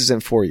 this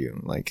isn't for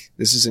you. Like,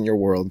 this isn't your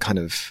world kind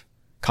of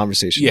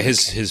conversation. Yeah,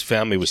 his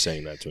family was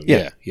saying that to him.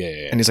 Yeah.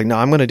 Yeah. And he's like, no,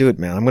 I'm going to do it,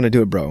 man. I'm going to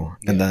do it, bro.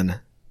 And then,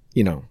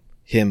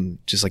 him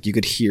just like, you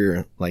could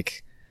hear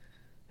like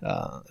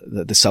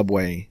the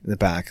subway in the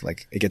back,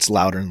 like it gets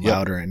louder and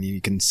louder and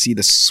you can see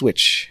the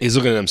switch. He's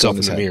looking at himself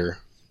in the mirror.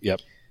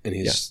 Yep. And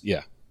he's,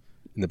 in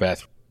the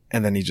bathroom.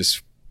 And then he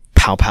just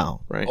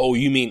pow, right? Oh,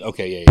 you mean,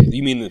 okay, yeah.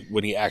 You mean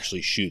when he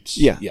actually shoots.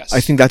 Yeah. Yes. I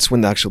think that's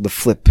when the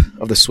flip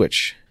of the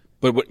switch.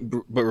 But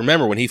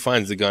remember, when he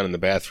finds the gun in the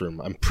bathroom,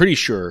 I'm pretty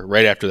sure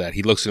right after that,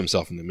 he looks at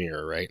himself in the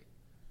mirror, right?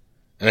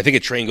 And I think a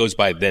train goes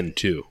by then,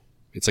 too.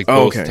 It's like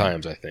both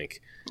times, I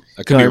think.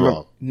 I could be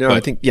wrong. No,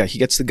 I think, he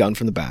gets the gun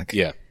from the back.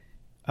 Yeah.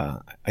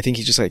 I think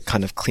he just like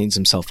kind of cleans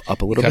himself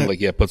up a little kind bit.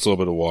 Kind of like, puts a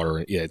little bit of water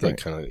in. Yeah, like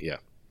kind of,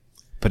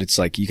 But it's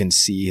like you can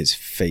see his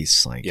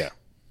face like,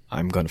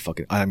 I'm going to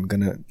fucking,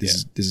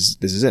 this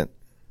is it.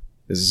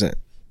 This is it.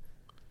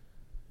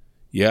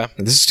 Yeah.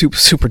 And this is super,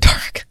 super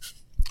dark.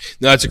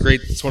 No,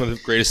 it's one of the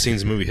greatest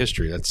scenes in movie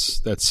history.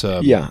 That's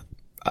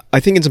I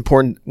think it's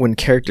important when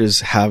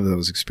characters have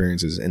those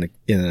experiences in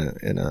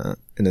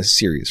a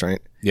series,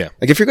 right? Yeah.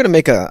 Like if you're going to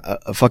make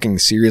a fucking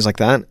series like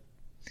that,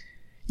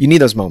 you need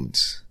those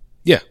moments.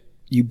 Yeah.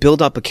 You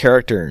build up a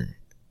character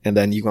and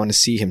then you want to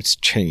see him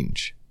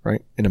change,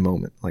 right? In a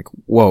moment. Like,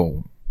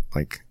 whoa,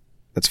 like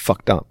that's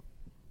fucked up.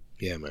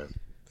 Yeah, man.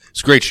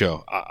 It's a great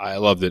show. I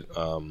loved it.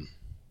 I'm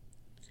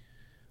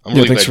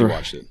really glad you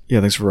watched it. Yeah,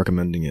 thanks for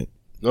recommending it.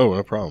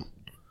 No problem.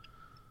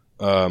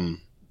 All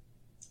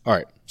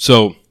right.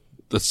 So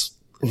let's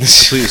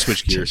completely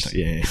switch gears.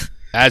 Yeah.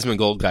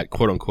 Asmongold got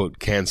quote unquote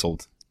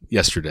canceled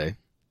yesterday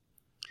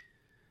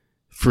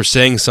for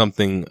saying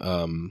something.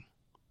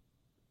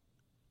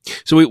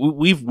 So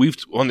we've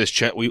on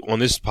this on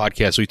this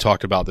podcast we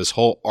talked about this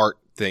whole art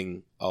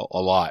thing a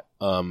lot.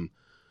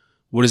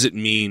 What does it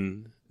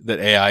mean that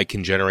AI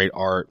can generate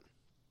art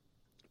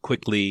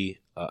quickly,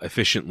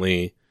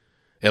 efficiently?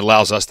 It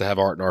allows us to have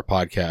art in our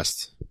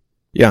podcast.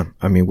 Yeah,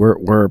 I mean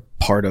we're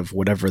part of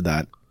whatever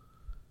that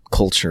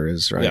culture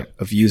is, right? Yeah.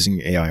 Of using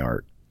AI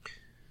art.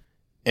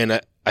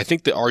 And I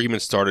think the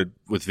argument started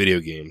with video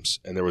games,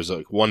 and there was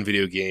like one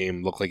video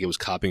game looked like it was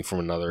copying from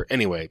another.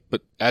 Anyway,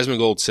 but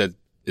Asmongold said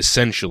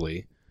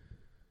essentially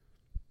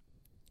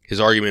his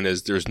argument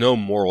is there's no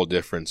moral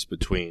difference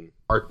between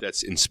art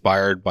that's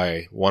inspired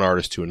by one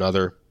artist to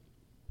another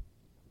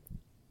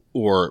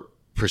or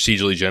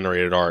procedurally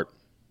generated art.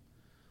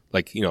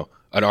 Like,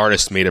 an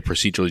artist made a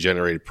procedurally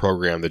generated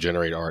program to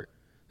generate art.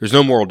 There's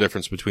no moral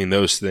difference between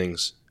those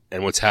things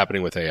and what's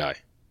happening with AI.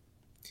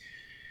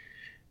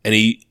 And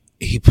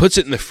he puts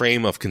it in the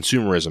frame of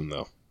consumerism,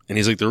 though. And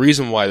he's like, the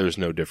reason why there's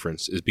no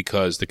difference is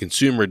because the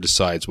consumer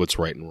decides what's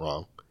right and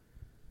wrong.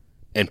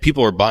 And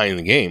people are buying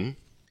the game.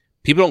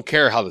 People don't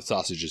care how the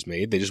sausage is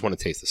made. They just want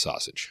to taste the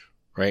sausage,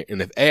 right?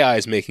 And if AI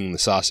is making the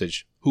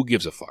sausage, who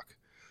gives a fuck?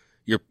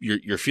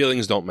 Your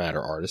feelings don't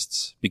matter,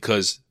 artists,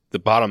 because the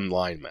bottom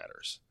line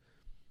matters.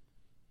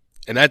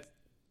 And that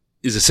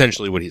is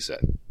essentially what he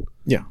said.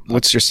 Yeah.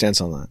 What's your stance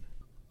on that?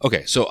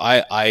 Okay, so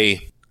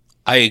I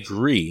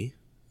agree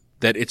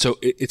that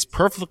it's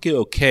perfectly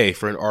okay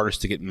for an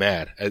artist to get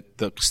mad at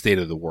the state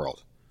of the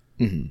world.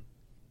 Mm-hmm.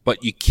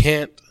 But you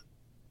can't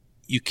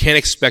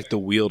expect the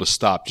wheel to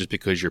stop just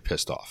because you're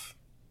pissed off.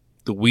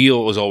 The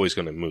wheel is always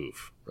going to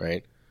move,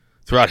 right?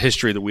 Throughout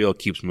history, the wheel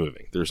keeps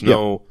moving. There's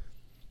no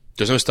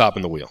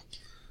stopping the wheel,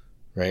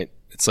 right?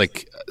 It's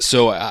like,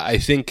 so I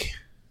think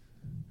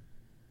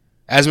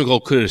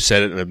Asmongold could have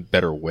said it in a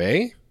better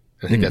way.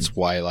 I think that's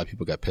why a lot of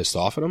people got pissed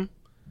off at him.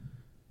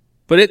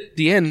 But at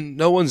the end,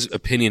 no one's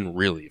opinion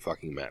really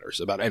fucking matters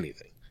about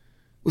anything.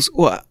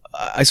 Well,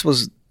 I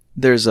suppose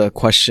there's a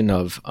question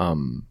of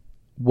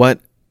what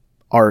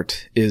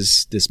art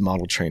is this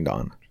model trained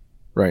on,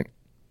 right?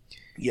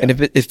 Yeah. And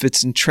if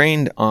it's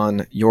trained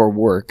on your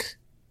work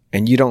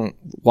and you don't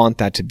want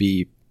that to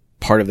be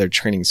part of their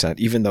training set,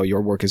 even though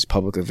your work is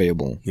publicly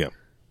available,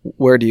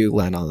 where do you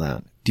land on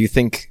that? Do you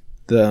think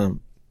the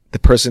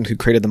person who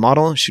created the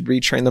model should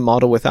retrain the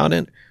model without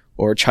it?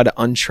 or try to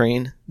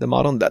untrain the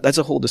model. That's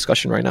a whole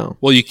discussion right now.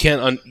 Well, you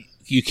can't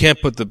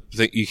put the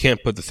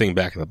thing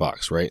back in the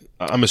box, right?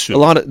 I'm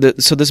assuming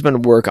So there's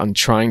been work on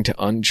trying to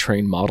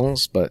untrain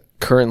models, but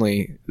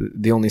currently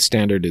the only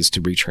standard is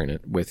to retrain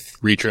it with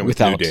new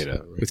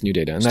data, right? With new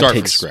data, and start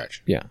from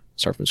scratch. Yeah,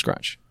 start from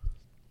scratch.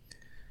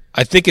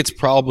 I think it's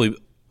probably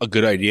a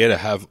good idea to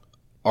have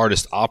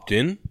artists opt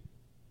in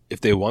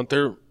if they want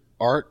their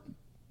art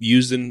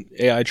used in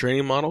AI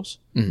training models.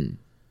 Mm-hmm.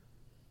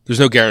 There's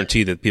no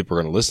guarantee that people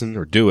are going to listen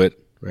or do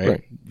it,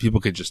 right? People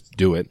could just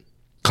do it.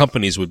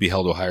 Companies would be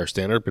held to a higher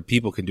standard, but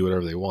people can do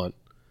whatever they want.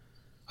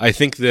 I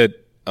think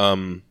that,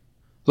 I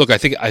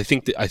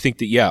think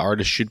that yeah,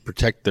 artists should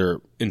protect their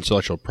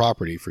intellectual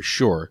property for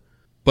sure.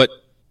 But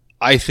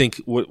I think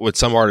what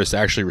some artists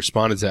actually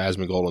responded to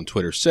Asmongold on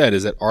Twitter said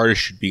is that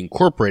artists should be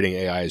incorporating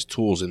AI as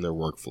tools in their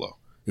workflow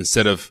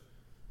instead of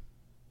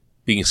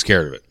being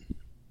scared of it.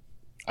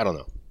 I don't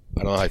know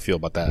how I feel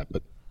about that,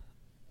 but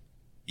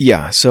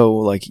yeah. So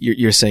like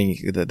you're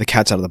saying the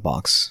cat's out of the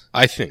box.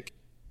 I think,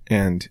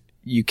 and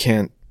you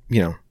can't,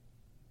 you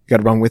got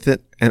to run with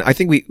it. And I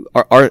think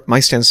my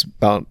stance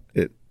about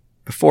it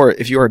before,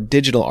 if you're a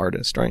digital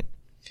artist, right,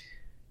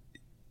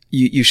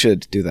 you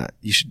should do that.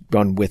 You should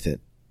run with it,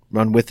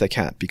 run with the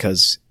cat,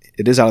 because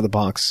it is out of the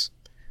box.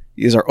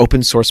 These are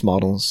open source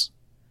models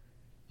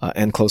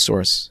and closed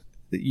source.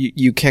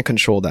 You can't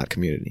control that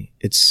community.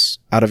 It's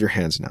out of your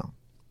hands now.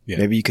 Yeah.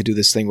 Maybe you could do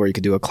this thing where you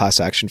could do a class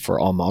action for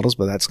all models,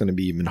 but that's going to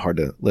be even hard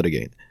to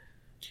litigate.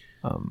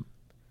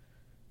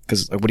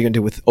 Because what are you going to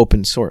do with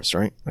open source,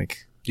 right?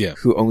 Like, yeah,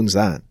 who owns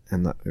that?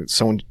 And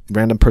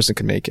random person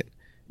can make it.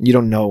 You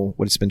don't know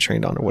what it's been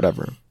trained on or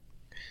whatever.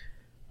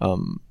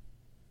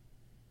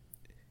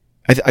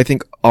 I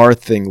think our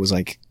thing was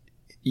like,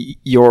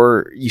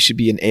 you should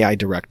be an AI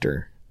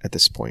director at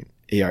this point,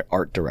 AI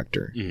art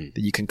director,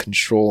 that you can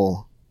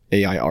control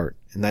AI art,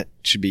 and that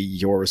should be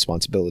your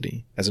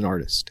responsibility as an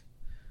artist.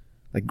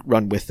 Like,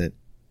 run with it.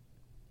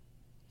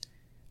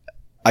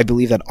 I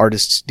believe that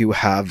artists do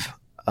have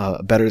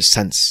a better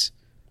sense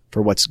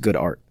for what's good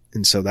art,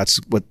 and so that's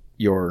what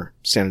your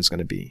standard is going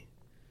to be.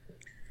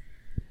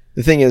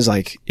 The thing is,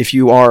 like, if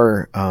you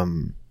are a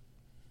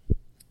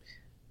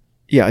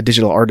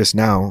digital artist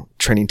now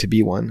training to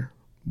be one,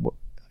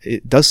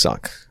 it does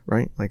suck,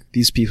 right? Like,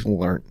 these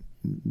people aren't,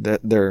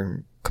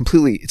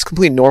 it's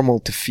completely normal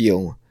to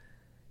feel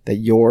that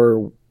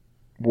your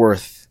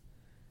worth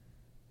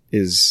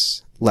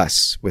is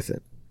less with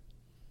it.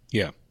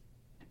 Yeah.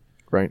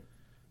 Right?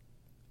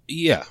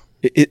 Yeah.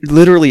 It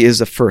literally is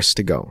the first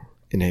to go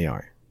in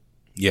AI.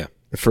 Yeah.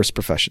 The first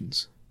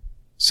professions.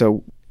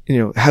 So,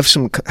 have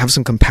some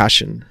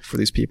compassion for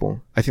these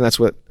people. I think that's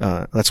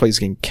why he's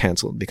getting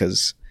canceled,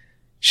 because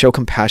show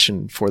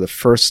compassion for the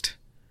first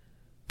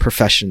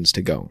professions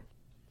to go.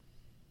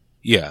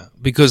 Yeah,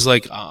 because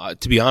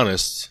to be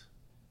honest,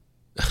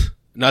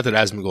 not that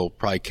Asmongold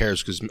probably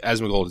cares, because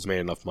Asmongold has made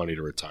enough money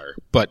to retire,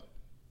 but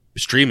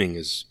streaming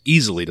is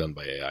easily done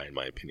by AI, in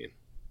my opinion.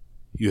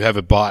 You have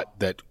a bot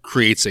that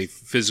creates a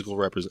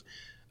physical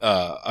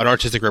an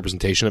artistic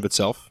representation of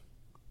itself.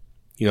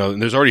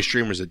 And there's already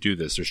streamers that do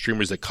this. There's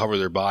streamers that cover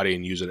their body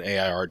and use an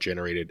AI art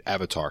generated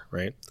avatar,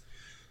 right?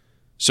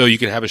 So you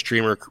can have a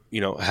streamer,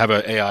 have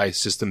an AI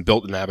system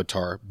built an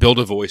avatar, build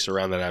a voice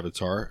around that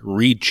avatar,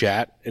 read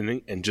chat,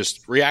 and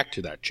just react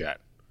to that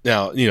chat.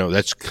 Now,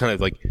 that's kind of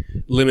like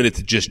limited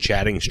to just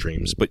chatting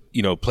streams, but,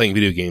 playing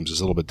video games is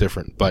a little bit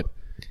different. But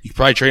you can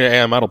probably train an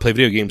AI model to play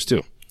video games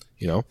too,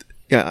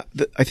 Yeah,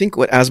 I think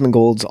what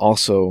Asmongold's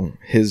also,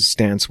 his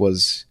stance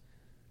was,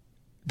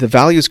 the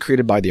value is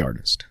created by the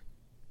artist.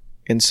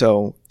 And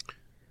so...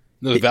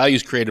 No, the value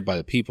is created by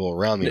the people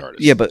around the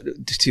artist. Yeah, but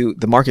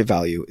the market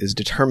value is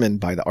determined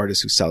by the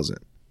artist who sells it,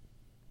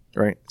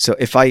 right? So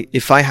if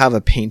I have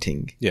a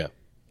painting, yeah,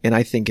 and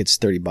I think it's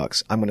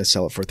 $30, I'm going to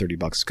sell it for $30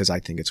 because I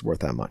think it's worth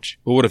that much.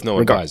 But what if no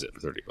one buys it for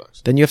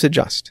 $30? Then you have to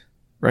adjust,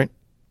 right?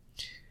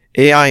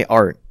 AI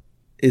art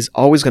is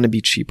always going to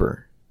be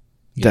cheaper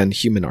than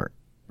human art,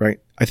 right?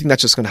 I think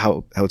that's just going to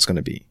how it's going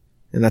to be,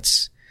 and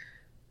that's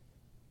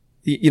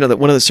that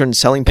one of the certain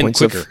selling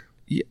points and quicker.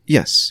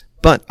 Yes.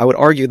 But I would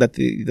argue that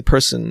the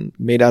person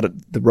made out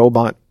of the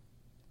robot,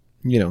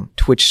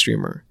 Twitch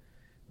streamer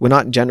would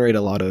not generate a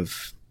lot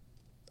of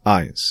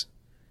eyes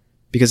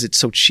because it's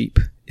so cheap.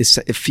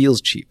 It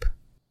feels cheap.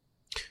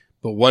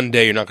 But one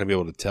day you're not going to be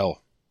able to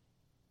tell.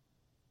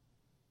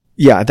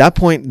 Yeah, at that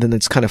point, then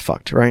it's kind of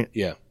fucked, right?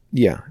 Yeah.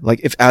 Yeah.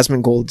 Like if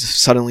Asmongold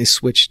suddenly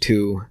switched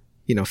to,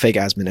 fake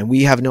Asmon and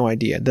we have no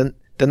idea, then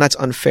that's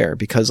unfair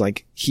because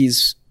like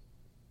he's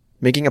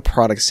making a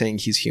product saying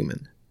he's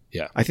human.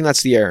 Yeah. I think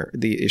that's the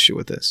issue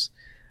with this.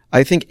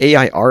 I think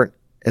AI art,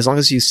 as long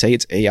as you say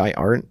it's AI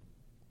art,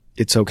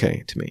 it's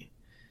okay to me.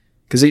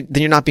 Because then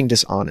you're not being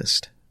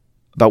dishonest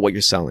about what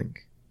you're selling.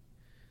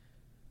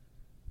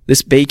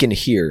 This bacon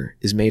here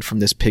is made from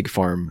this pig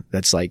farm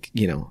that's like,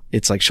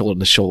 it's like shoulder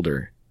to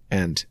shoulder.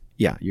 And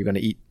yeah, you're going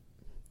to eat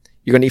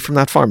from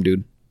that farm,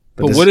 dude.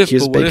 But what if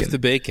the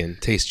bacon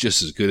tastes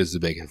just as good as the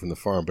bacon from the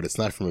farm, but it's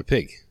not from a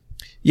pig?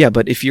 Yeah,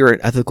 but if you're an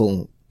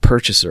ethical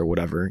purchaser or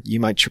whatever, you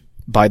might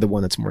buy the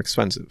one that's more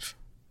expensive,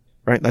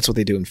 right? That's what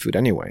they do in food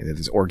anyway.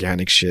 There's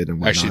organic shit and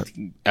whatnot.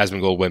 Actually,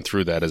 Asmongold went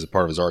through that as a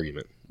part of his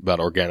argument about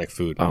organic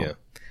food. Oh. Yeah.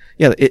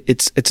 Yeah,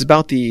 it's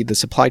about the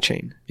supply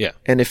chain. Yeah.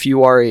 And if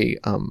you are a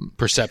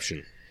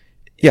perception.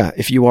 Yeah,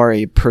 if you are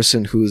a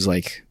person who's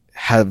like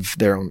have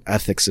their own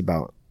ethics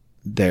about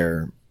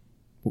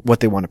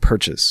what they want to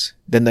purchase,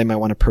 then they might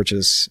want to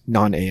purchase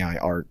non-AI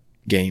art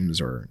games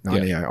or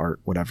non-AI art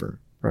whatever,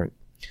 right?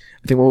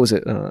 I think what was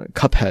it?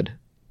 Cuphead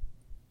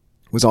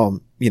was all,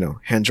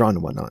 hand drawn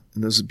and whatnot,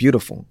 and it was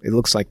beautiful. It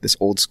looks like this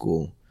old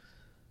school.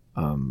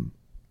 Do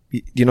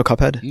you know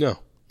Cuphead? No.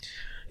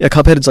 Yeah,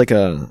 Cuphead is like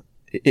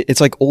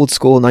it's like old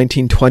school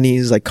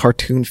 1920s like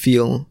cartoon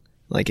feel.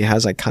 Like it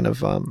has like kind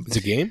of It's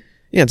a game?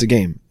 Yeah, it's a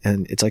game,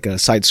 and it's like a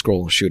side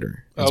scroll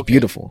shooter. It's Okay.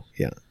 beautiful.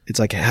 Yeah, it's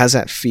like it has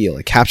that feel.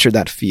 It captured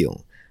that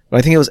feel. But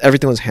I think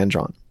everything was hand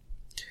drawn.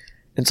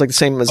 It's like the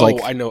same as like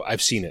I know.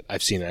 I've seen it.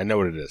 I know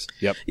what it is.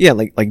 Yep. yeah,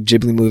 like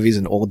Ghibli movies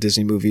and old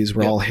Disney movies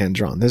were all hand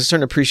drawn. There's a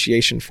certain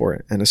appreciation for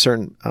it and a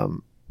certain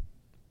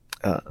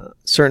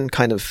certain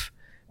kind of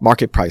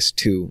market price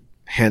to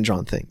hand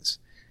drawn things.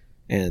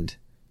 And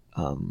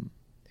when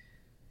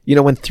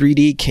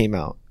 3D came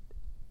out,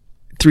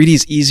 3D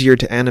is easier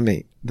to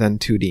animate than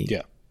 2D.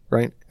 Yeah.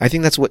 Right? I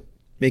think that's what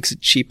makes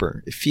it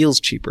cheaper. It feels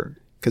cheaper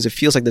because it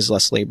feels like there's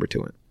less labor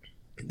to it.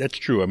 That's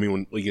true. I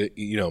mean,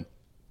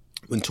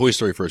 when Toy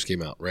Story first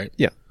came out, right?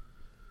 Yeah.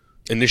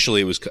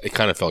 Initially, it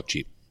kind of felt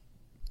cheap,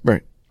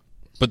 Right.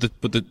 but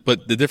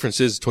the difference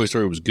is Toy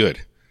Story was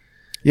good.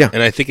 Yeah.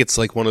 And I think it's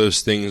like one of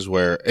those things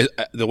where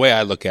the way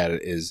I look at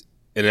it is,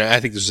 and I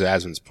think this is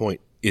Asmon's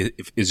point.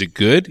 Is it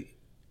good?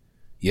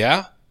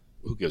 Yeah.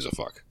 Who gives a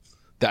fuck?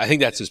 I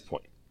think that's his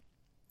point.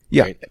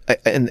 Yeah. Right?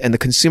 And the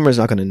consumer is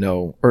not going to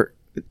know, or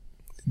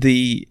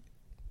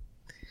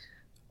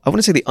I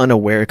wouldn't say the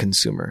unaware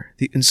consumer.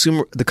 The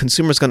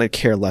consumer is going to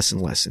care less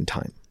and less in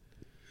time.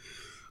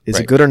 Is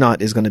Right. it good or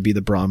not is going to be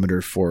the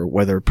barometer for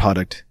whether a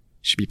product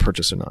should be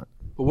purchased or not.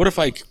 But what if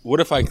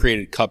I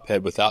created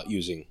Cuphead without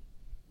using?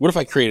 What if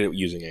I created it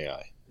using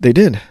AI? They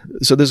did.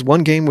 So there's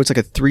one game where it's like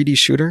a 3D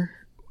shooter.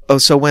 Oh,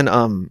 so when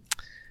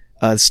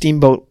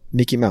Steamboat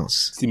Mickey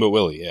Mouse, Steamboat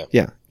Willie, yeah.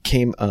 yeah,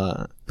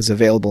 was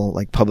available,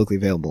 like publicly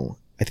available.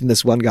 I think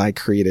this one guy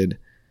created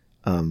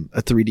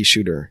a 3D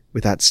shooter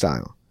with that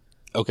style.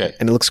 Okay.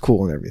 And it looks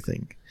cool and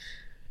everything.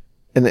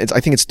 And I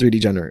think it's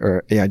 3D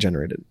or AI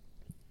generated.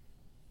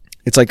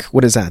 It's like,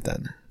 what is that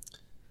then?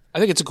 I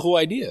think it's a cool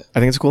idea. I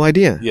think it's a cool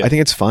idea. Yeah. I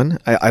think it's fun.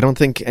 I don't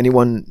think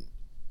anyone.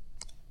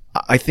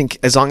 I think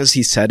as long as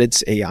he said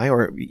it's AI,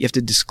 or you have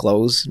to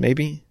disclose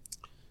maybe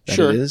that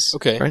Sure. it is.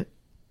 Okay. Right.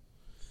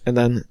 And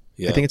then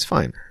Yeah. I think it's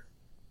fine.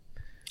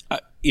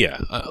 Yeah.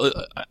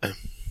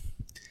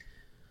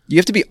 You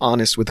have to be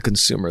honest with the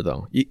consumer,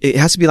 though. It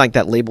has to be like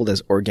that labeled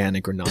as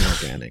organic or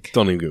non-organic.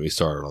 Don't even get me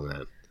started on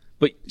that.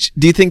 But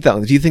Do you think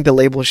the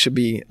label should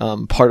be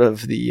part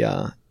of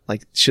the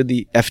should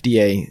the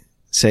FDA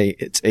say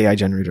it's AI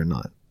generated or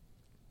not?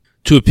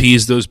 to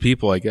appease those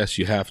people, I guess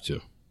you have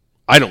to.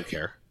 I don't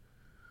care.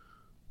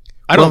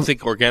 I don't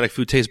think organic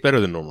food tastes better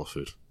than normal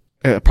food.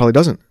 It probably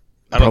doesn't.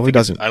 I don't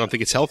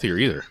think it's healthier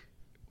either.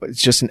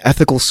 It's just an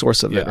ethical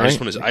source of it, I right? just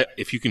want to.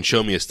 If you can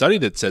show me a study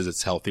that says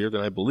it's healthier,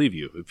 then I believe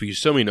you. If you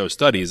show me no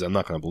studies, I'm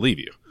not going to believe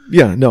you.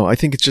 Yeah, no, I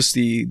think it's just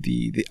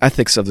the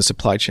ethics of the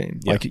supply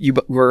chain. Yeah. Like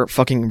we're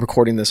fucking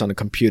recording this on a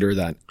computer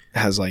that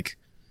has like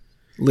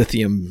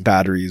lithium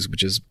batteries,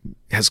 which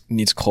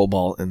needs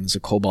cobalt, and there's a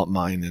cobalt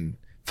mine in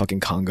fucking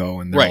Congo,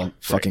 and they're all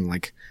fucking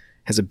like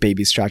has a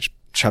baby strapped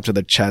to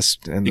their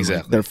chest, and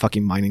they're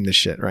fucking mining this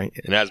shit, right?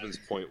 And Asmon's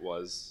point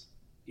was,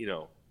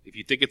 if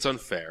you think it's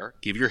unfair,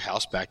 give your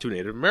house back to a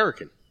Native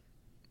American.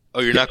 Oh,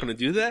 you're not going to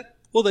do that?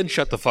 Well, then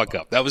shut the fuck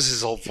up. That was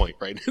his whole point,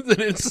 right?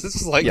 It's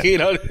just like,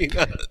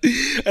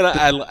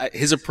 and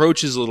his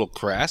approach is a little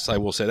crass, I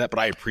will say that, but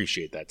I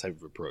appreciate that type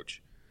of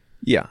approach.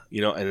 Yeah.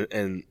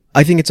 And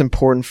I think it's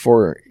important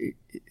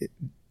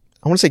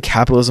I want to say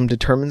capitalism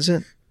determines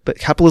it, but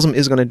capitalism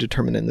is going to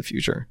determine it in the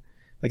future.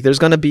 Like there's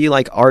going to be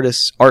like art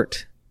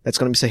that's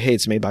going to say, hey,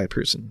 it's made by a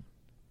person.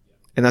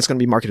 And that's going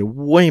to be marketed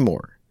way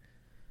more.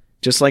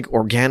 Just like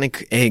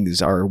organic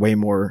eggs are way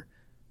more,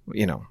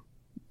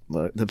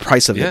 the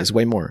price of it is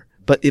way more.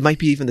 But it might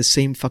be even the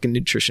same fucking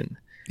nutrition.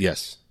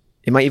 yes.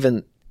 It might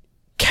even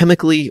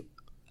chemically,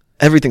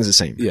 everything's the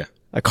same. Yeah.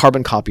 A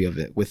carbon copy of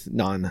it with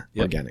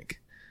non-organic.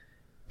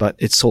 But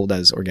it's sold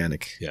as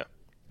organic. Yeah.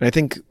 And I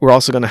think we're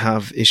also going to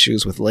have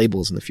issues with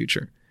labels in the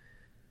future.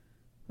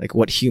 Like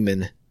what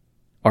human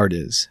art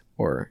is.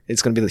 Or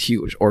it's going to be the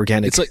huge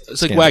organic. It's like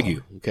scandal.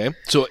 Wagyu, okay?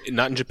 So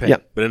not in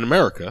Japan, but in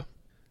America.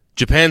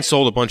 Japan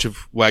sold a bunch of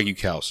Wagyu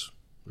cows,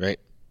 right?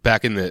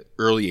 Back in the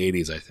early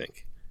 80s, I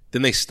think.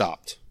 Then they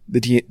stopped.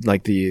 The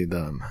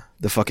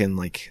fucking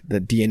like the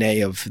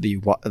DNA of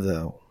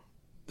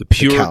The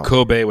pure cow.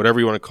 Kobe, whatever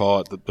you want to call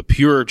it, the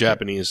pure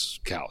Japanese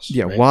cows.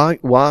 Yeah,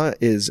 right? wa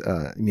is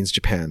means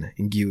Japan,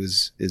 and gyu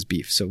is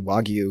beef. So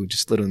Wagyu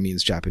just literally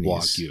means Japanese.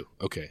 Wagyu.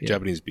 Okay, Yeah.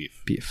 Japanese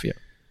beef. Beef, yeah.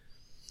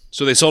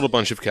 So they sold a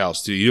bunch of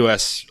cows to the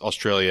U.S.,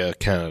 Australia,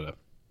 Canada.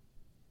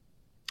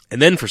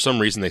 And then for some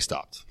reason they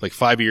stopped. Like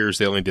 5 years,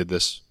 they only did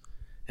this.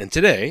 And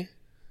today,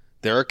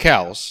 there are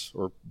cows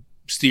or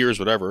steers,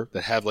 whatever,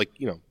 that have like,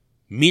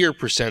 mere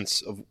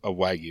percents of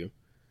Wagyu.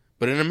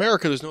 But in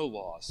America, there's no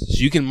laws.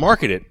 So you can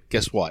market it,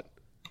 guess what,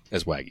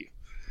 as Wagyu.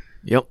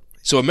 Yep.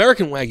 So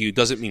American Wagyu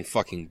doesn't mean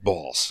fucking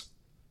balls.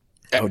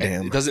 Oh,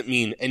 damn. It doesn't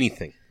mean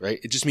anything, right?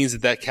 It just means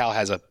that cow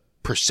has a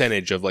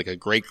percentage of like a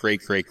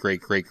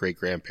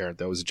great-great-great-great-great-great-grandparent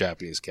that was a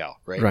Japanese cow,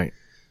 right? Right.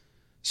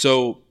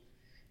 So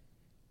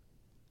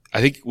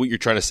I think what you're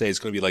trying to say is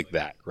going to be like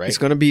that, right? It's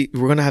going to be,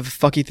 we're going to have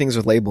fucky things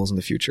with labels in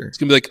the future. It's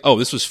going to be like, oh,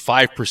 this was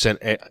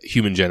 5%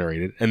 human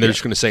generated, and they're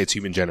just going to say it's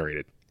human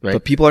generated, right?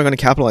 But people are going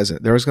to capitalize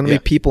it. There's going to be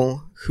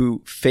people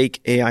who fake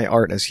AI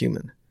art as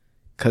human.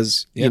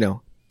 Because,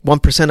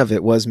 1% of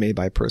it was made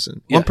by a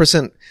person.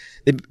 1%,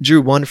 they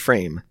drew one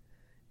frame,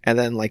 and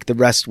then like the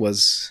rest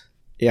was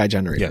AI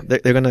generated. Yeah.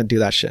 They're going to do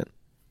that shit.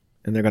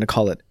 And they're going to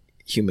call it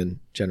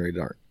human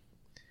generated art.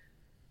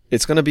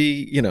 It's going to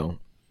be,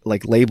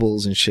 like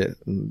labels and shit,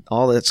 and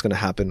all that's going to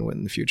happen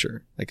in the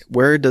future. Like,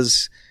 where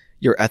does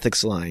your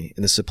ethics lie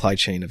in the supply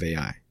chain of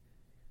AI?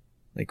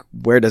 Like,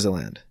 where does it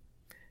land?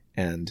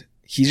 And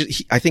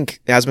I think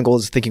Asmongold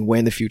is thinking way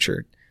in the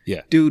future.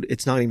 Yeah. Dude,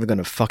 it's not even going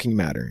to fucking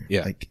matter.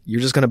 Yeah. Like, you're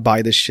just going to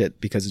buy this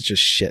shit because it's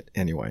just shit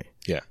anyway.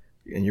 Yeah.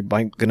 And you're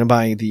going to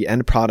buy the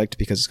end product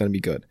because it's going to be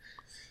good.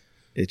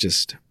 It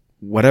just,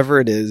 whatever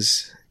it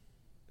is,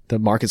 the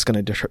market's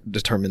going to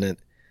determine it,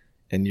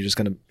 and you're just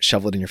going to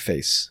shovel it in your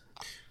face.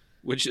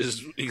 Which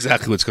is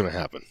exactly what's going to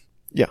happen.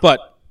 Yeah.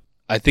 But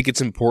I think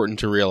it's important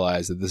to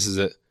realize that this is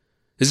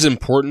an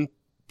important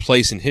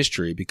place in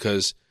history,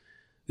 because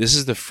this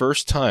is the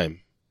first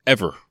time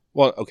ever.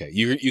 Well, okay,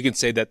 you can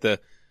say that the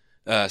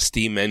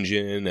steam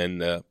engine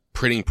and the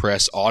printing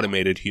press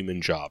automated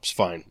human jobs.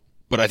 Fine.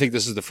 But I think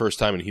this is the first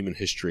time in human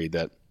history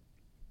that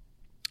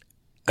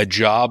a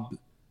job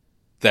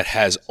that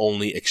has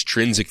only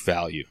extrinsic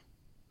value,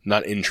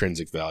 not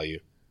intrinsic value,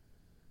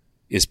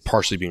 is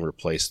partially being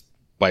replaced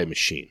by a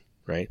machine.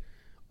 Right?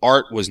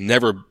 Art was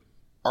never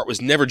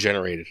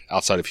generated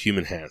outside of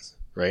human hands,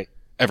 right?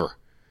 Ever.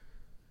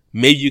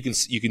 Maybe you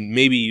can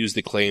maybe use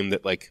the claim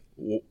that like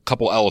a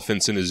couple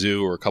elephants in a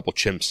zoo or a couple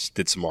chimps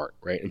did some art,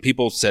 right? And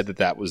people said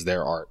that was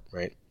their art,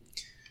 right?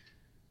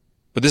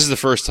 But this is the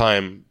first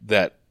time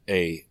that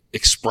a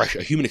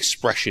human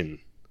expression,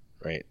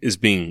 right, is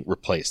being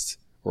replaced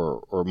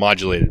or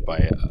modulated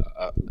by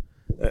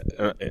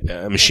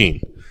a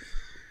machine.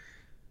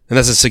 And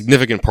that's a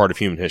significant part of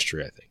human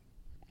history, I think.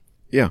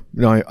 Yeah.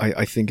 No,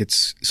 I think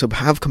it's, so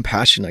have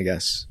compassion, I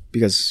guess,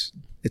 because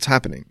it's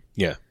happening.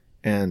 Yeah.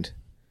 And,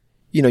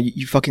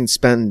 you fucking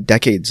spend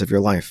decades of your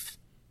life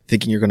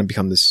thinking you're going to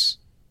become this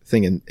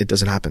thing, and it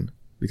doesn't happen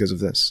because of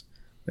this.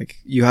 Like,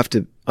 you have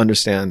to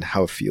understand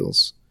how it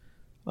feels,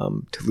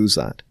 to lose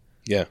that.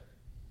 Yeah.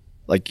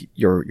 Like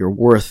your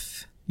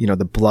worth,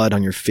 the blood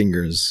on your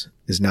fingers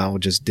is now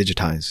just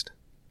digitized,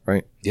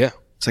 right? Yeah.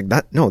 It's like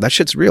that. No, that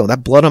shit's real.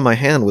 That blood on my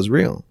hand was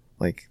real.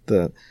 Like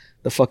the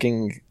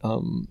fucking,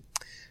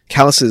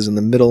 calluses in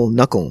the middle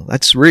knuckle.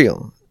 That's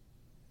real.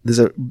 There's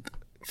a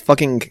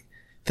fucking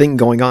thing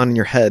going on in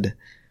your head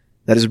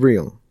that is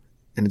real,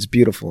 and it's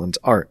beautiful, and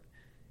it's art.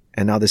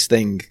 And now this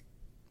thing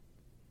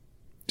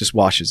just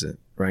washes it,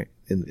 right?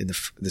 In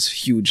this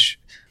huge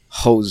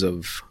hose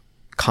of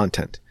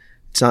content.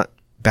 It's not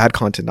bad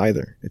content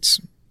either.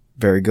 It's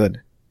very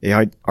good.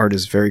 AI art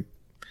is it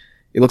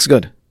looks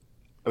good.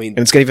 I mean, and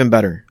it's getting even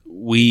better.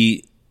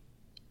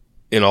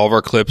 In all of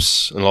our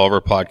clips and all of our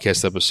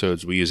podcast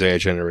episodes, we use AI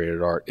generated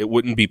art. It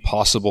wouldn't be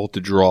possible to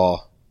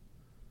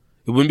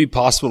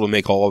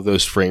make all of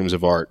those frames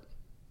of art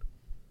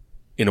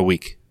in a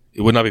week.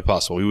 It would not be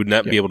possible. We would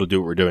not be able to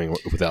do what we're doing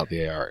without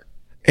the AI art.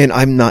 And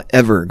I'm not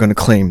ever going to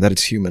claim that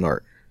it's human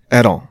art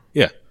at all.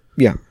 Yeah.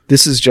 Yeah.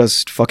 This is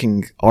just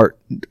fucking art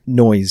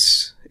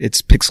noise.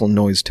 It's pixel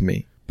noise to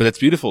me. But that's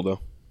beautiful,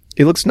 though.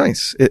 It looks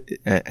nice. Well,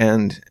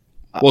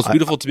 it's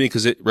beautiful to me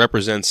because it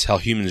represents how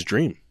humans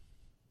dream.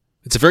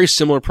 It's a very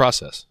similar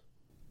process.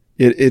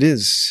 It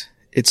is.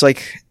 It's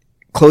like,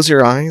 close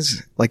your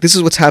eyes. Like, this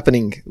is what's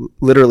happening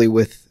literally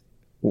with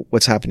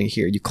what's happening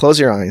here. You close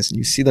your eyes and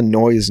you see the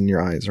noise in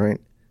your eyes, right?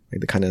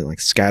 Like the kind of like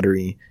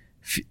scattery,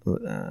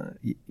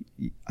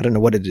 I don't know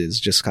what it is,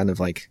 just kind of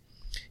like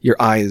your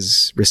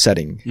eyes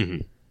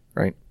resetting,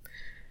 right?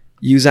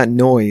 Use that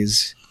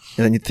noise,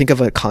 and then you think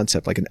of a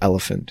concept like an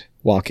elephant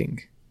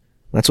walking.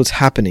 That's what's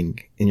happening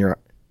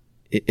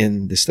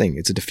in this thing.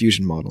 It's a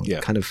diffusion model. Yeah.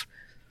 Kind of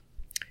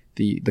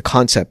the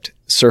concept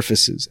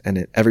surfaces, and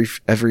at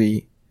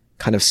every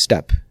kind of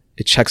step,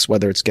 it checks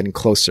whether it's getting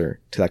closer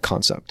to that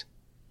concept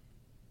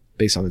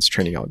based on its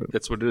training algorithm.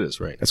 That's what it is,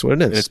 right? That's what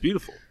it is. And it's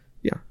beautiful.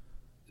 Yeah.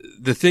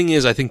 The thing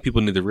is, I think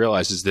people need to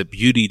realize is that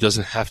beauty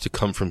doesn't have to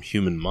come from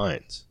human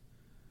minds.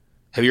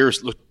 Have you ever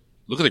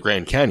look at the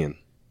Grand Canyon?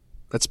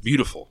 That's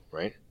beautiful,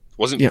 right? It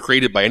wasn't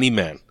created by any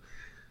man.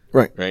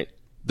 Right. Right?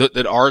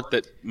 That art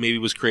that maybe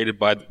was created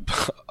by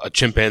a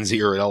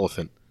chimpanzee or an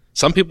elephant.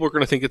 Some people are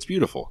going to think it's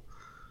beautiful.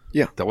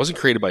 Yeah. That wasn't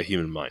created by a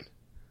human mind.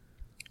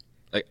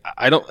 Like,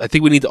 I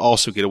think we need to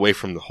also get away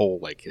from the whole,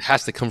 like, it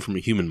has to come from a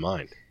human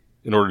mind.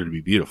 in order to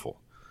be beautiful.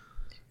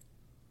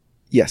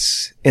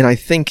 Yes. And I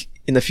think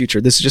in the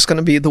future, this is just going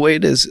to be the way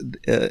it is.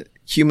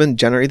 Human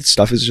generated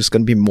stuff is just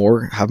going to be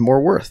have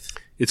more worth.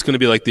 It's going to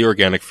be like the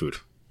organic food.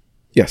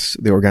 Yes,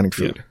 the organic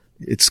food.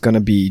 Yeah. It's going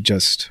to be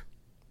just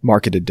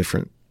marketed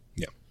different.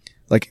 Yeah.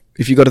 Like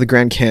if you go to the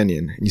Grand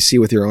Canyon and you see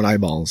with your own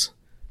eyeballs,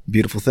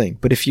 beautiful thing.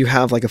 But if you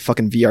have like a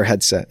fucking VR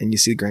headset and you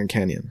see the Grand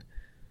Canyon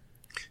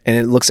and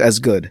it looks as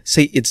good,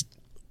 say it's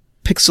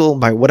pixel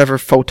by whatever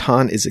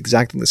photon is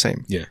exactly the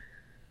same. Yeah.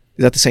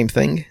 Is that the same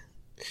thing?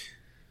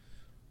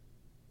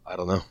 I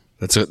don't know.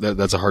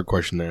 That's a hard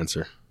question to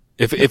answer.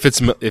 If it's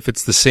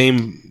the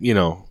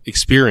same,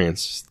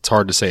 experience, it's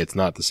hard to say it's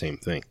not the same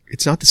thing.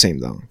 It's not the same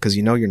though, because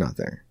you're not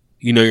there.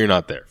 You're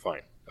not there.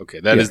 Fine. Okay,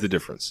 that is the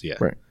difference. Yeah.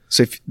 Right.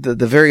 So if the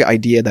very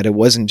idea that it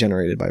wasn't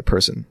generated by a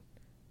person,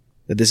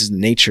 that this is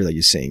nature that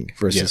you're seeing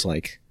versus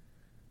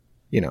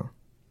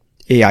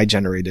AI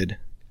generated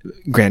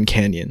Grand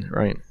Canyon,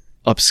 right?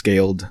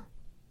 Upscaled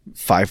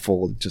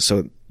fivefold just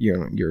so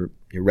your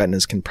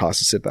retinas can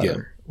process it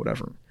better,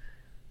 whatever.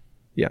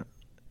 Yeah.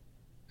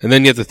 And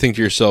then you have to think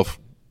to yourself,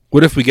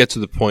 what if we get to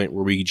the point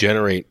where we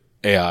generate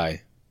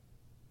AI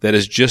that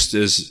is just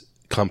as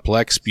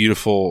complex,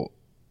 beautiful,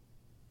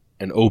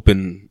 and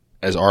open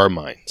as our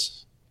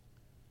minds?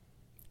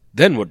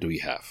 Then what do we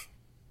have?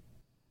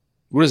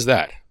 What is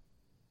that?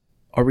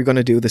 Are we going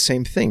to do the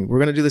same thing? We're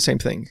going to do the same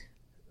thing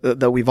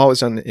that we've always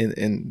done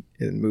in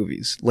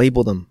movies.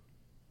 Label them.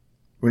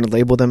 We're going to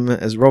label them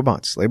as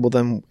robots. Label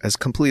them as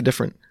completely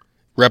different.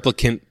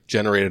 Replicant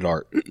generated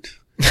art.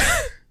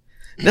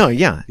 No,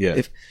 yeah. Yeah.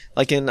 If,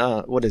 like in,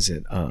 what is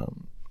it?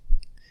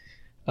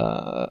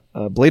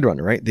 Blade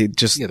Runner, right? They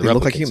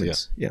look like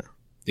humans. Yeah.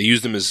 They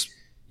use them as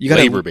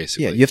labor,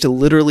 basically. Yeah, you have to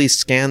literally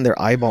scan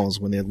their eyeballs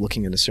when they're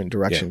looking in a certain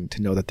direction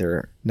to know that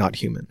they're not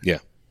human. Yeah.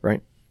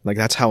 Right? Like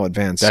that's how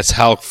advanced. That's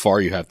how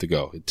far you have to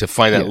go to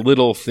find that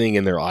little thing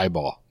in their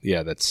eyeball.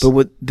 Yeah, that's. But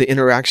with the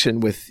interaction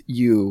with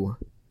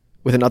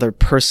another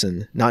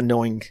person, not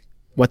knowing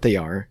what they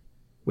are,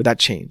 would that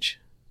change?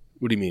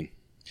 What do you mean?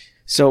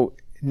 So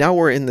now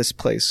we're in this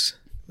place.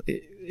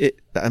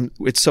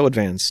 It's so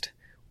advanced.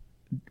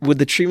 Would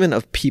the treatment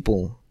of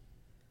people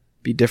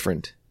be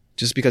different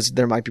just because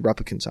there might be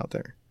replicants out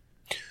there?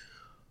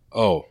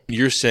 Oh,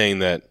 you're saying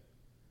that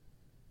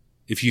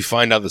if you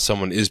find out that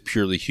someone is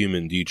purely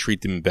human, do you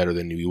treat them better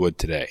than you would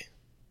today?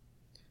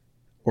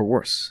 Or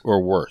worse.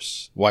 Or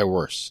worse. Why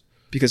worse?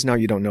 Because now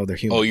you don't know they're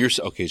human.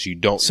 Oh, okay, so you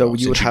don't so know.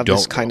 You would have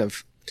this kind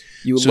of...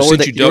 You so lower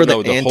since you don't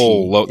know, the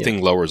whole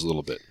thing lowers a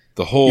little bit.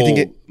 The whole you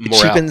think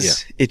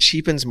it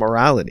cheapens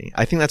morality.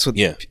 I think that's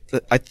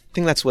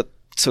what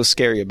what's so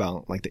scary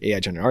about like the AI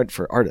generated art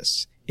for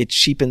artists. It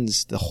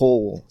cheapens the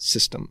whole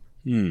system.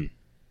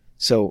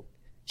 So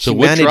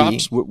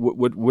humanity,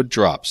 what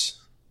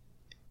drops?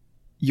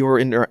 Your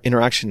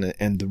interaction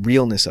and the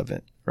realness of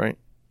it, right?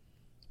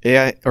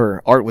 AI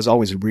or art was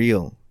always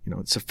real.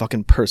 It's a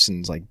fucking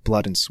person's like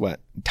blood and sweat,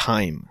 and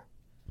time.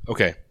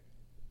 Okay,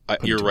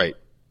 you're right.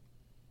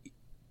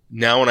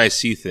 Now when I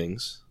see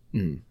things,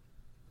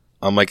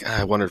 I'm like,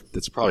 I wonder if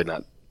it's probably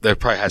not. There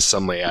probably has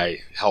some AI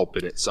help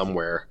in it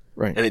somewhere,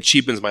 right? And it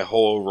cheapens my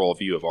whole overall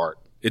view of art.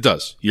 It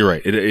does. You're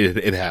right.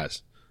 It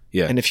has.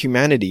 Yeah. And if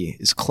humanity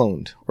is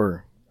cloned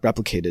or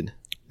replicated,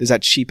 does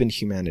that cheapen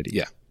humanity?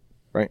 Yeah.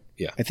 Right?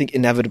 Yeah. I think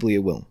inevitably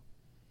it will.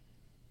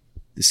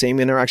 The same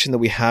interaction that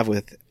we have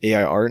with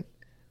AI art,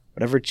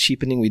 whatever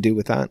cheapening we do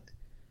with that,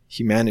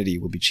 humanity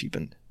will be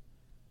cheapened.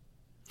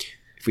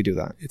 If we do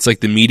that. It's like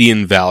the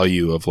median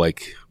value of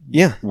like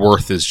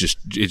worth is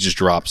it just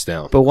drops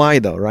down. But why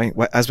though, right?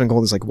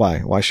 Asmongold is like, why?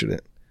 Why should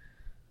it?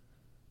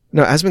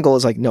 No, Asmongold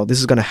is like, no, this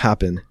is going to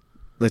happen.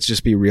 Let's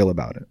just be real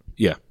about it.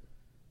 Yeah.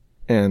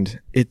 And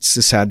it's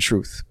a sad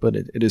truth, but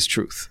it is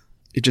truth.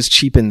 It just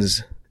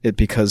cheapens it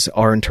because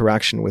our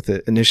interaction with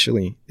it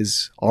initially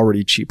is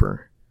already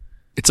cheaper.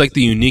 It's like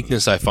the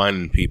uniqueness I find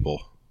in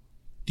people.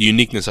 The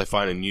uniqueness I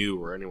find in you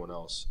or anyone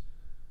else.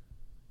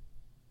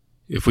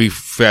 If we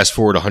fast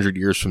forward 100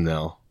 years from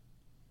now,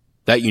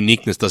 that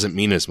uniqueness doesn't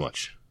mean as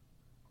much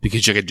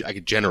because I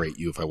could generate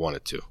you if I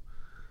wanted to,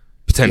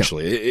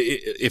 potentially.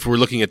 Yeah. If we're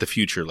looking at the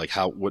future, like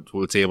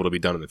what's able to be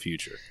done in the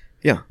future.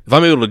 Yeah. If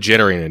I'm able to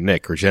generate a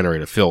Nick or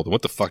generate a Phil, then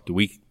what the fuck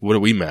what do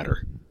we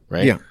matter,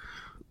 right? Yeah.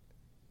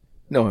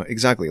 No,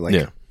 exactly.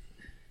 Like,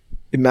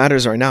 it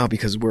matters right now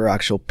because we're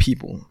actual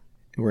people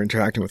and we're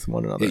interacting with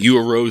one another. You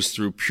arose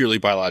through purely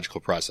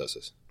biological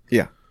processes.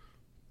 Yeah.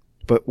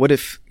 But what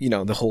if,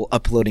 the whole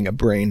uploading a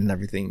brain and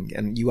everything,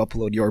 and you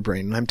upload your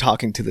brain, and I'm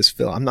talking to this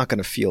Phil. I'm not going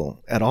to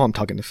feel at all I'm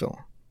talking to Phil.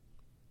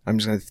 I'm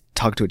just going to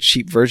talk to a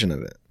cheap version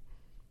of it.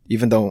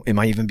 Even though it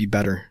might even be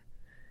better.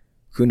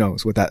 Who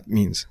knows what that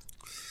means?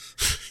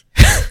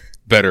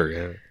 Better,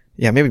 yeah.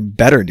 Yeah, maybe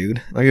better,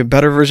 dude. Like a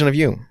better version of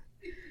you.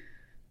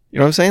 You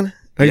know what I'm saying?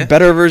 Like a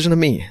better version of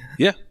me.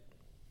 Yeah.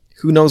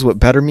 Who knows what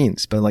better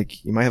means, but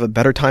like you might have a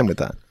better time with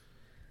that.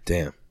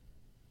 Damn.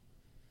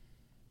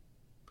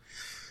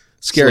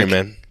 Scary,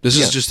 man. This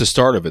is just the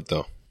start of it,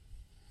 though.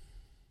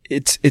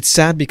 It's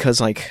sad because,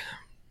 like,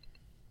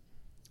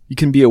 you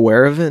can be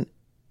aware of it,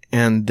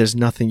 and there's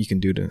nothing you can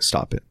do to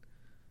stop it.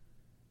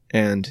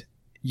 And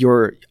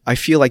I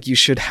feel like you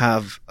should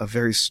have a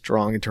very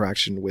strong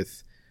interaction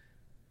with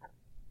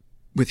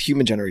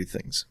human generated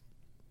things.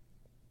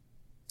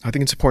 I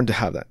think it's important to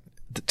have that,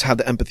 to have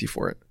the empathy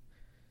for it.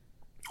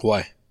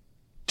 Why?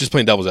 Just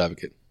playing devil's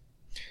advocate.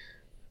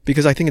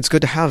 Because I think it's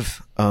good to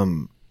have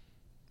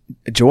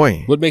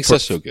joy. What makes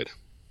us so good?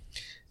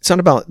 It's not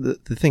about the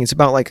thing. It's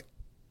about like,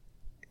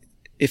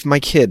 if my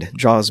kid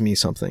draws me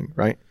something,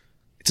 right?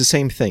 It's the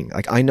same thing.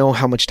 Like, I know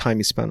how much time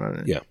he spent on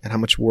it. Yeah. And how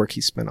much work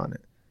he spent on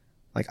it.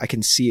 Like, I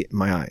can see it in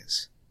my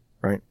eyes,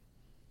 right?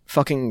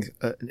 Fucking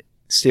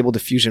Stable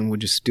Diffusion would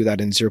just do that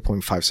in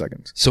 0.5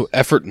 seconds. So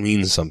effort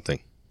means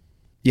something.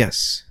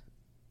 Yes.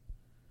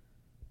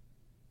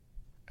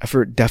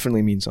 Effort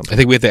definitely means something. I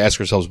think we have to ask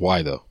ourselves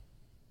why, though.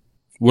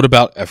 What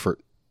about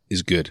effort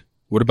is good?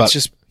 What about... It's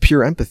just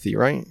pure empathy,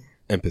 right?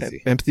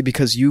 Empathy. Empathy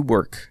because you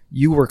work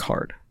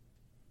hard.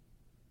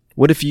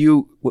 What if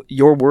your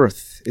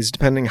worth is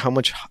depending how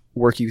much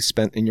work you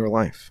spent in your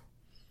life?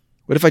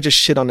 What if I just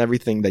shit on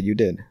everything that you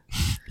did?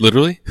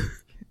 Literally?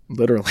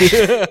 Literally.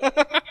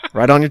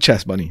 Right on your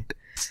chest, buddy.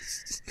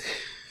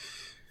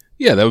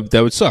 Yeah,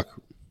 that would suck.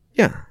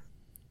 Yeah.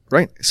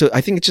 Right. So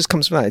I think it just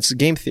comes from that. It's a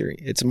game theory.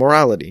 It's a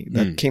morality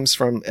that comes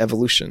from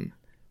evolution.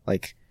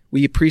 Like,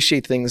 we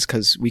appreciate things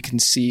because we can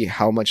see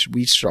how much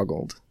we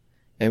struggled,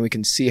 and we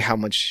can see how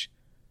much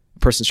a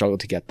person struggled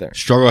to get there.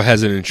 Struggle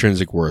has an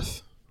intrinsic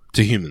worth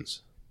to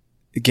humans.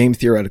 Game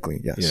theoretically,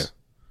 yes. Yeah.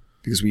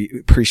 Because we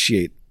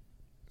appreciate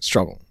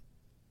struggle.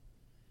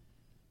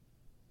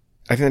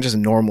 I think that's just a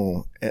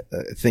normal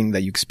thing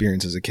that you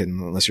experience as a kid,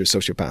 unless you're a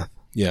sociopath.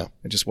 Yeah.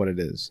 It's just what it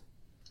is.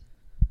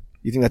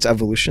 You think that's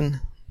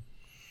evolution?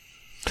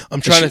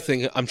 I'm trying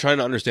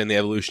to understand the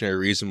evolutionary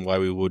reason why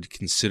we would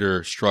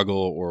consider struggle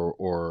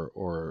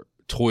or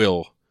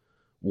toil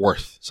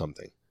worth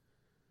something.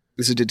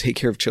 Is it to take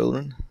care of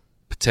children?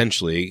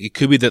 Potentially. It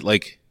could be that,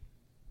 like,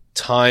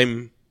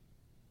 time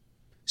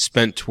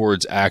spent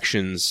towards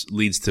actions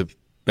leads to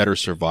better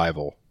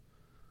survival.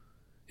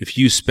 If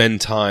you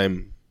spend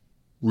time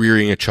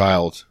rearing a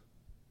child,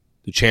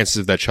 the chances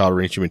of that child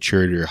reaching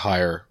maturity are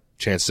higher.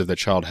 Chances of that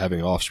child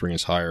having offspring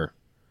is higher.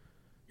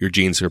 Your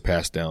genes are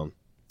passed down.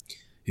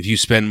 If you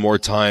spend more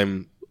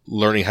time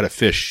learning how to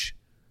fish,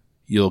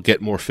 you'll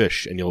get more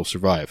fish and you'll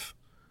survive.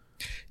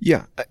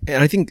 Yeah.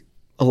 And I think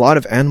a lot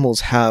of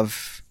animals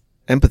have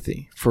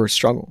empathy for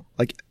struggle.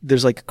 Like,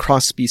 there's like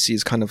cross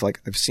species kind of,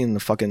 like, I've seen the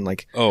fucking,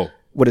 like,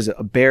 what is it?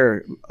 A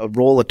bear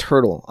roll a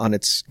turtle on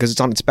its, because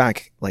it's on its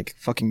back, like,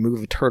 fucking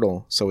move a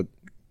turtle so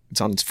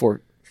it's on its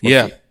four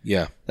Yeah. feet.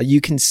 Yeah. Like,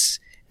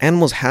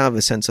 animals have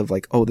a sense of,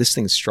 like, oh, this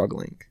thing's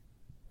struggling,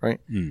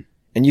 right?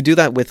 And you do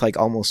that with, like,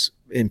 almost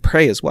in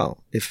prey as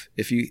well. If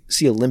you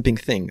see a limping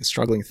thing, a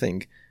struggling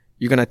thing,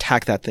 you're going to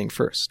attack that thing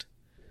first.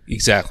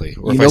 Exactly.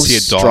 Or if I see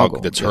a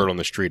dog that's hurt on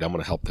the street, I'm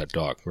going to help that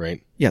dog,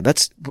 right? Yeah,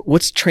 that's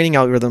what's training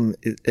algorithm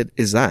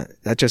is that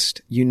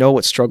just, you know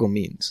what struggle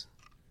means.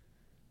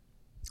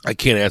 I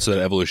can't answer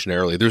that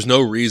evolutionarily. There's no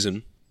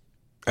reason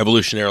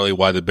evolutionarily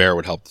why the bear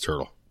would help the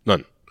turtle.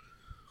 None.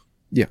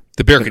 Yeah.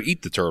 The bear could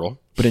eat the turtle.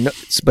 But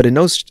it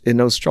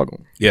knows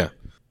struggle. Yeah.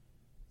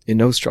 It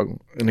knows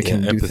struggle, and it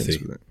can do empathy.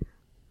 things with it.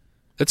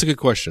 That's a good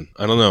question.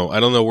 I don't know. I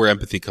don't know where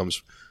empathy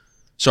comes.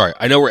 Sorry,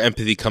 I know where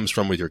empathy comes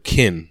from with your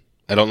kin.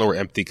 I don't know where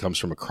empathy comes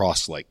from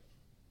across, like,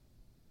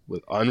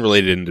 with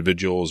unrelated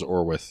individuals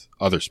or with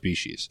other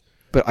species.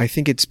 But I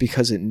think it's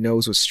because it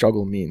knows what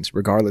struggle means,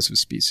 regardless of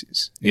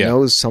species. It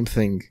knows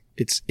something.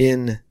 It's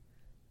in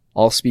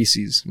all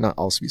species, not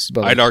all species.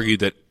 But I'd argue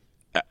that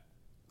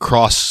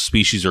cross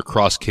species or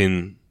cross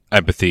kin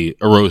empathy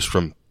arose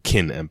from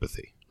kin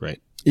empathy,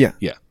 right? Yeah.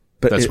 Yeah.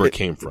 But that's where it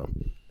came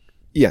from.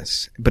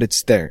 Yes, but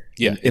it's there.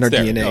 Yeah, in our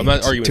there. DNA. No, I'm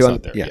not arguing it's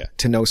not there. Yeah.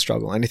 To know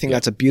struggle. And I think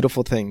that's a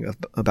beautiful thing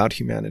about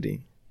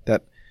humanity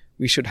that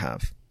we should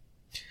have.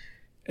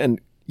 And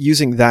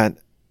using that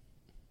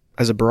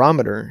as a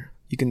barometer,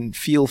 you can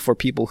feel for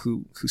people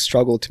who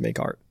struggle to make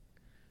art,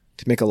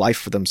 to make a life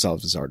for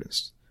themselves as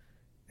artists.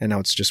 And now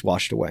it's just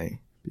washed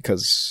away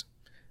because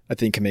I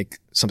think can make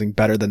something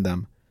better than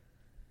them,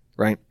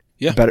 right?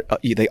 Yeah. Better.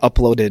 They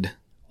uploaded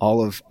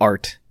all of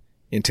art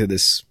into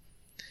this.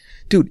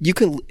 Dude,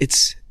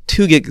 it's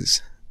 2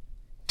 gigs.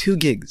 2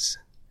 gigs.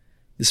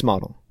 This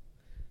model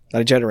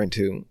that I generate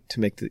to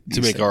make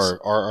our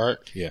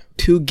art. Yeah.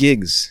 2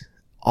 gigs.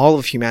 All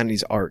of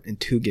humanity's art in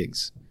 2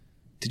 gigs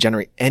to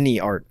generate any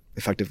art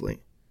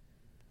effectively.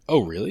 Oh,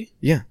 really?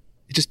 Yeah.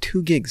 It's just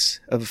 2 gigs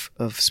of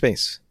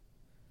space.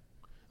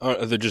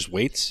 Are they just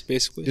weights,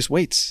 basically? Just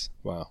weights.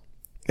 Wow.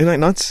 Isn't that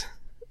nuts?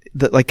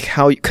 Like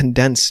how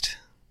condensed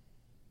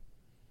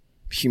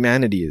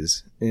humanity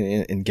is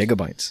in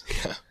gigabytes.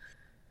 Yeah.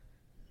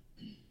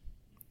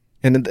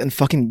 And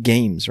fucking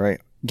games,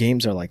 right?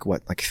 Games are like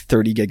what? Like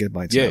 30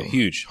 gigabytes. Yeah, now.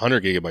 huge.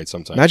 100 gigabytes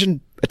sometimes.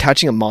 Imagine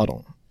attaching a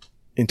model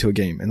into a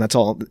game, and that's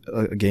all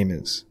a game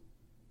is.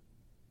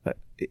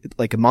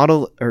 Like a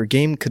model or a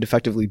game could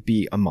effectively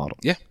be a model.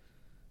 Yeah.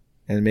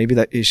 And maybe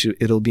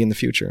it'll be in the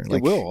future. Like,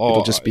 it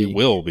will. It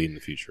will be in the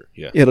future.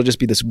 Yeah. It'll just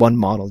be this one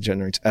model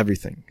generates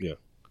everything. Yeah.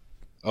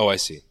 Oh, I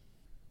see.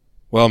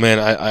 Well, man,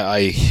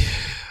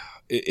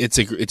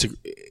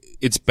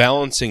 it's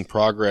balancing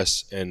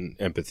progress and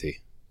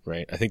empathy,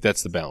 right? I think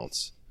that's the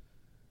balance.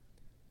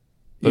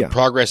 But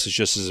progress is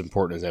just as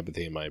important as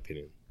empathy, in my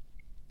opinion.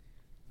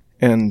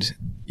 And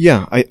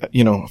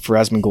for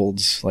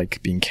Asmongold's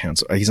like being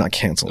canceled, he's not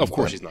canceled. Of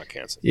course, he's not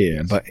canceled.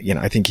 Yeah, but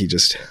I think he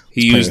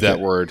used that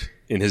word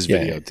in his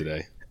video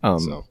today.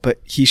 But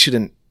he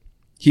shouldn't.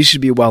 He should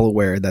be well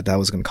aware that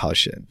was going to cause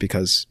shit,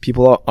 because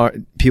people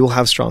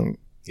have strong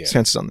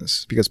stances on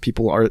this, because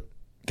people are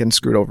getting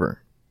screwed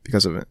over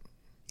because of it.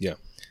 Yeah.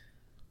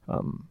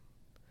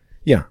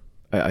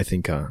 I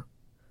think.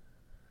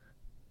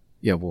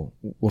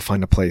 We'll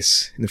find a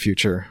place in the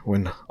future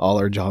when all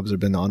our jobs have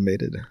been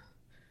automated.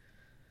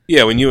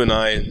 Yeah, when you and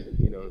I,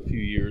 in a few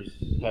years,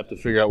 have to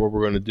figure out what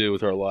we're going to do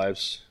with our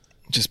lives.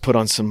 Just put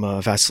on some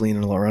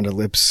Vaseline around our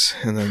lips,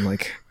 and then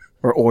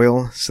or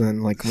oil. So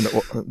then, when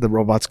the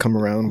robots come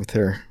around with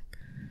the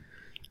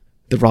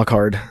rock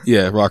hard.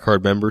 Yeah, rock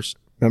hard members.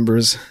 You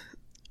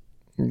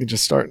can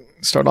just start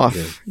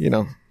off.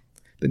 The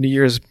New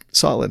Year's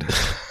solid.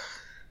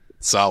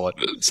 Solid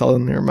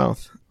in your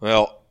mouth.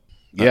 Well,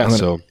 yeah.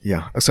 So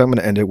I'm going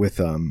to end it with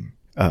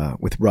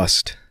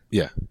Rust.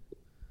 Yeah.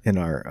 In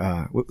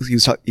our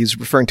he's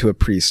referring to a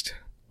priest,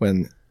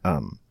 when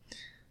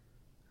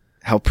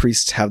how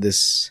priests have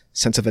this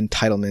sense of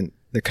entitlement,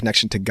 their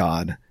connection to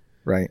God,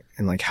 right?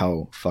 And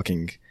how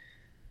fucking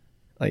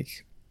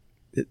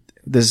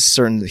there's a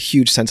certain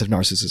huge sense of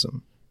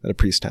narcissism that a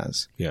priest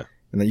has. Yeah.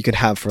 And that you could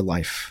have for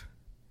life,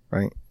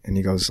 right? And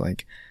he goes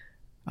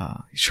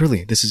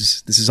surely this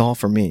is all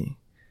for me,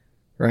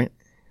 right?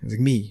 It's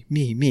me,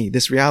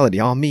 this reality,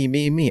 all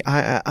me,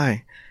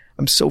 I.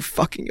 I'm so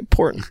fucking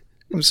important.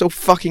 I'm so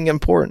fucking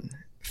important.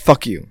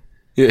 Fuck you.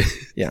 Yeah.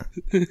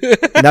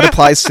 And that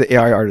applies to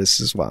AI artists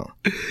as well.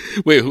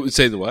 Wait, who would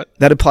say the what?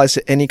 That applies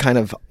to any kind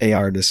of AI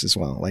artist as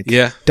well.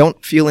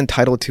 Don't feel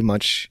entitled too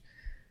much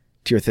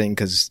to your thing,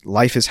 because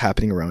life is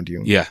happening around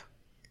you. Yeah.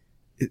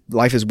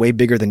 Life is way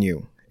bigger than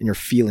you, and your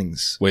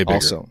feelings way bigger.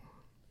 Also.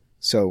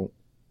 So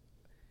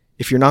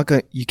if you're not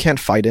you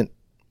can't fight it,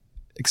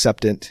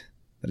 accept it,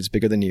 that it's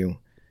bigger than you,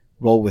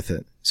 roll with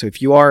it. So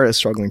if you are a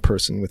struggling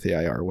person with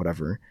AI or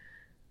whatever,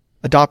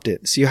 adopt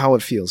it, see how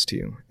it feels to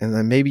you, and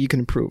then maybe you can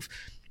improve.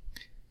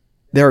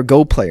 There are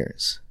Go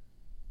players.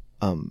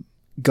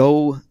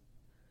 Go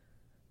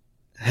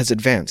has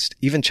advanced,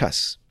 even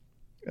chess.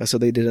 So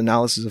they did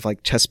analysis of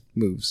chess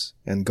moves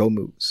and Go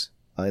moves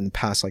in the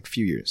past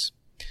few years,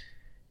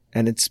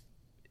 and it's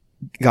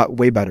got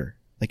way better.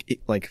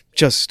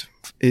 There's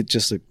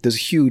a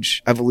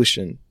huge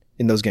evolution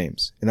in those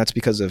games, and that's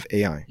because of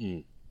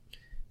AI.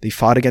 They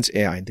fought against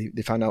AI.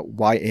 They found out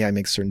why AI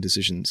makes certain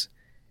decisions,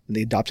 and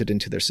they adopted it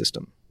into their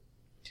system.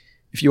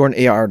 If you are an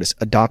AI artist,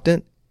 adopt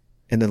it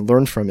and then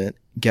learn from it,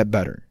 get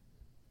better.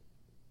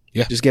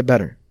 Yeah. Just get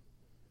better.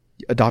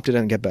 Adopt it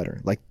and get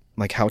better. Like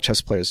how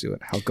chess players do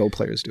it, how Go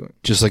players do it.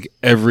 Just like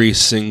every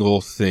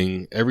single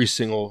thing, every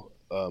single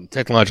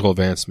technological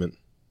advancement,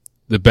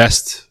 the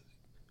best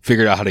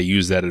figured out how to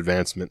use that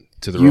advancement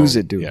to their own. Use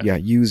it, dude. Yeah,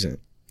 use it.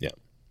 Yeah.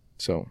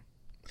 So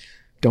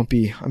don't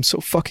be, I'm so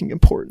fucking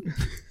important.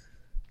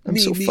 I'm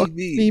so fucking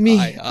me.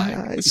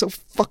 I. It's so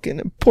fucking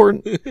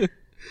important.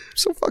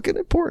 So fucking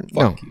important.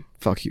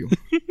 Fuck you.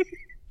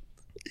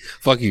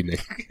 Fuck you, Nick.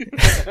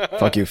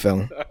 Fuck you,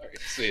 Phil. All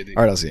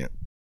right, I'll see you.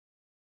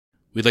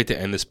 We'd like to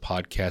end this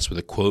podcast with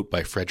a quote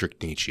by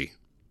Friedrich Nietzsche.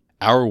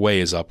 Our way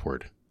is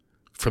upward,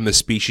 from the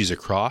species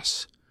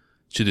across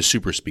to the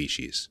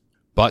superspecies.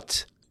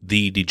 But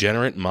the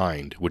degenerate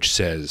mind which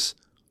says,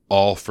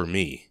 all for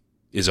me,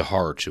 is a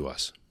horror to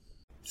us.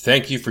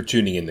 Thank you for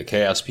tuning in to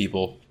Chaos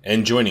People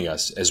and joining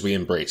us as we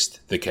embraced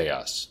the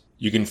chaos.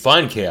 You can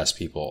find Chaos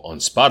People on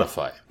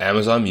Spotify,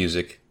 Amazon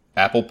Music,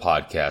 Apple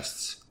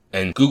Podcasts,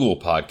 and Google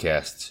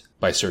Podcasts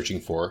by searching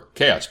for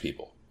Chaos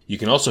People. You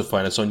can also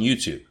find us on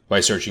YouTube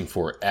by searching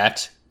for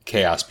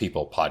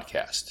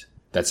 @ChaosPeoplePodcast.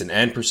 That's an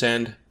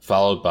ampersand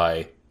followed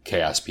by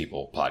Chaos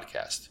People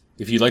Podcast.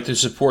 If you'd like to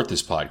support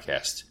this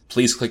podcast,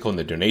 please click on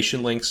the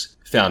donation links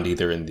found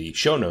either in the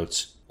show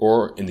notes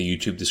or in the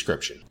YouTube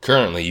description.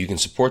 Currently, you can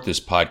support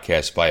this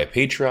podcast via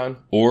Patreon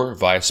or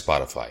via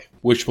Spotify,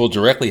 which will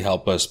directly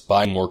help us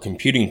buy more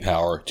computing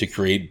power to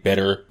create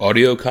better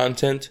audio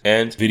content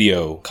and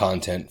video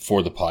content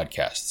for the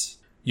podcasts.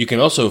 You can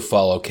also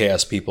follow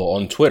Chaos People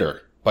on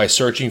Twitter by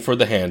searching for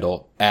the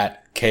handle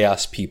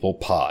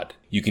 @ChaosPeoplePod.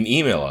 You can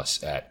email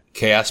us at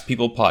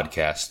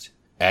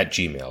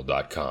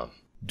chaospeoplepodcast@gmail.com.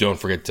 Don't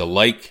forget to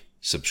like,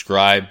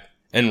 subscribe,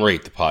 and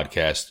rate the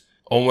podcast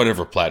on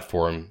whatever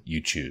platform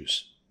you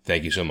choose.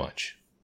 Thank you so much.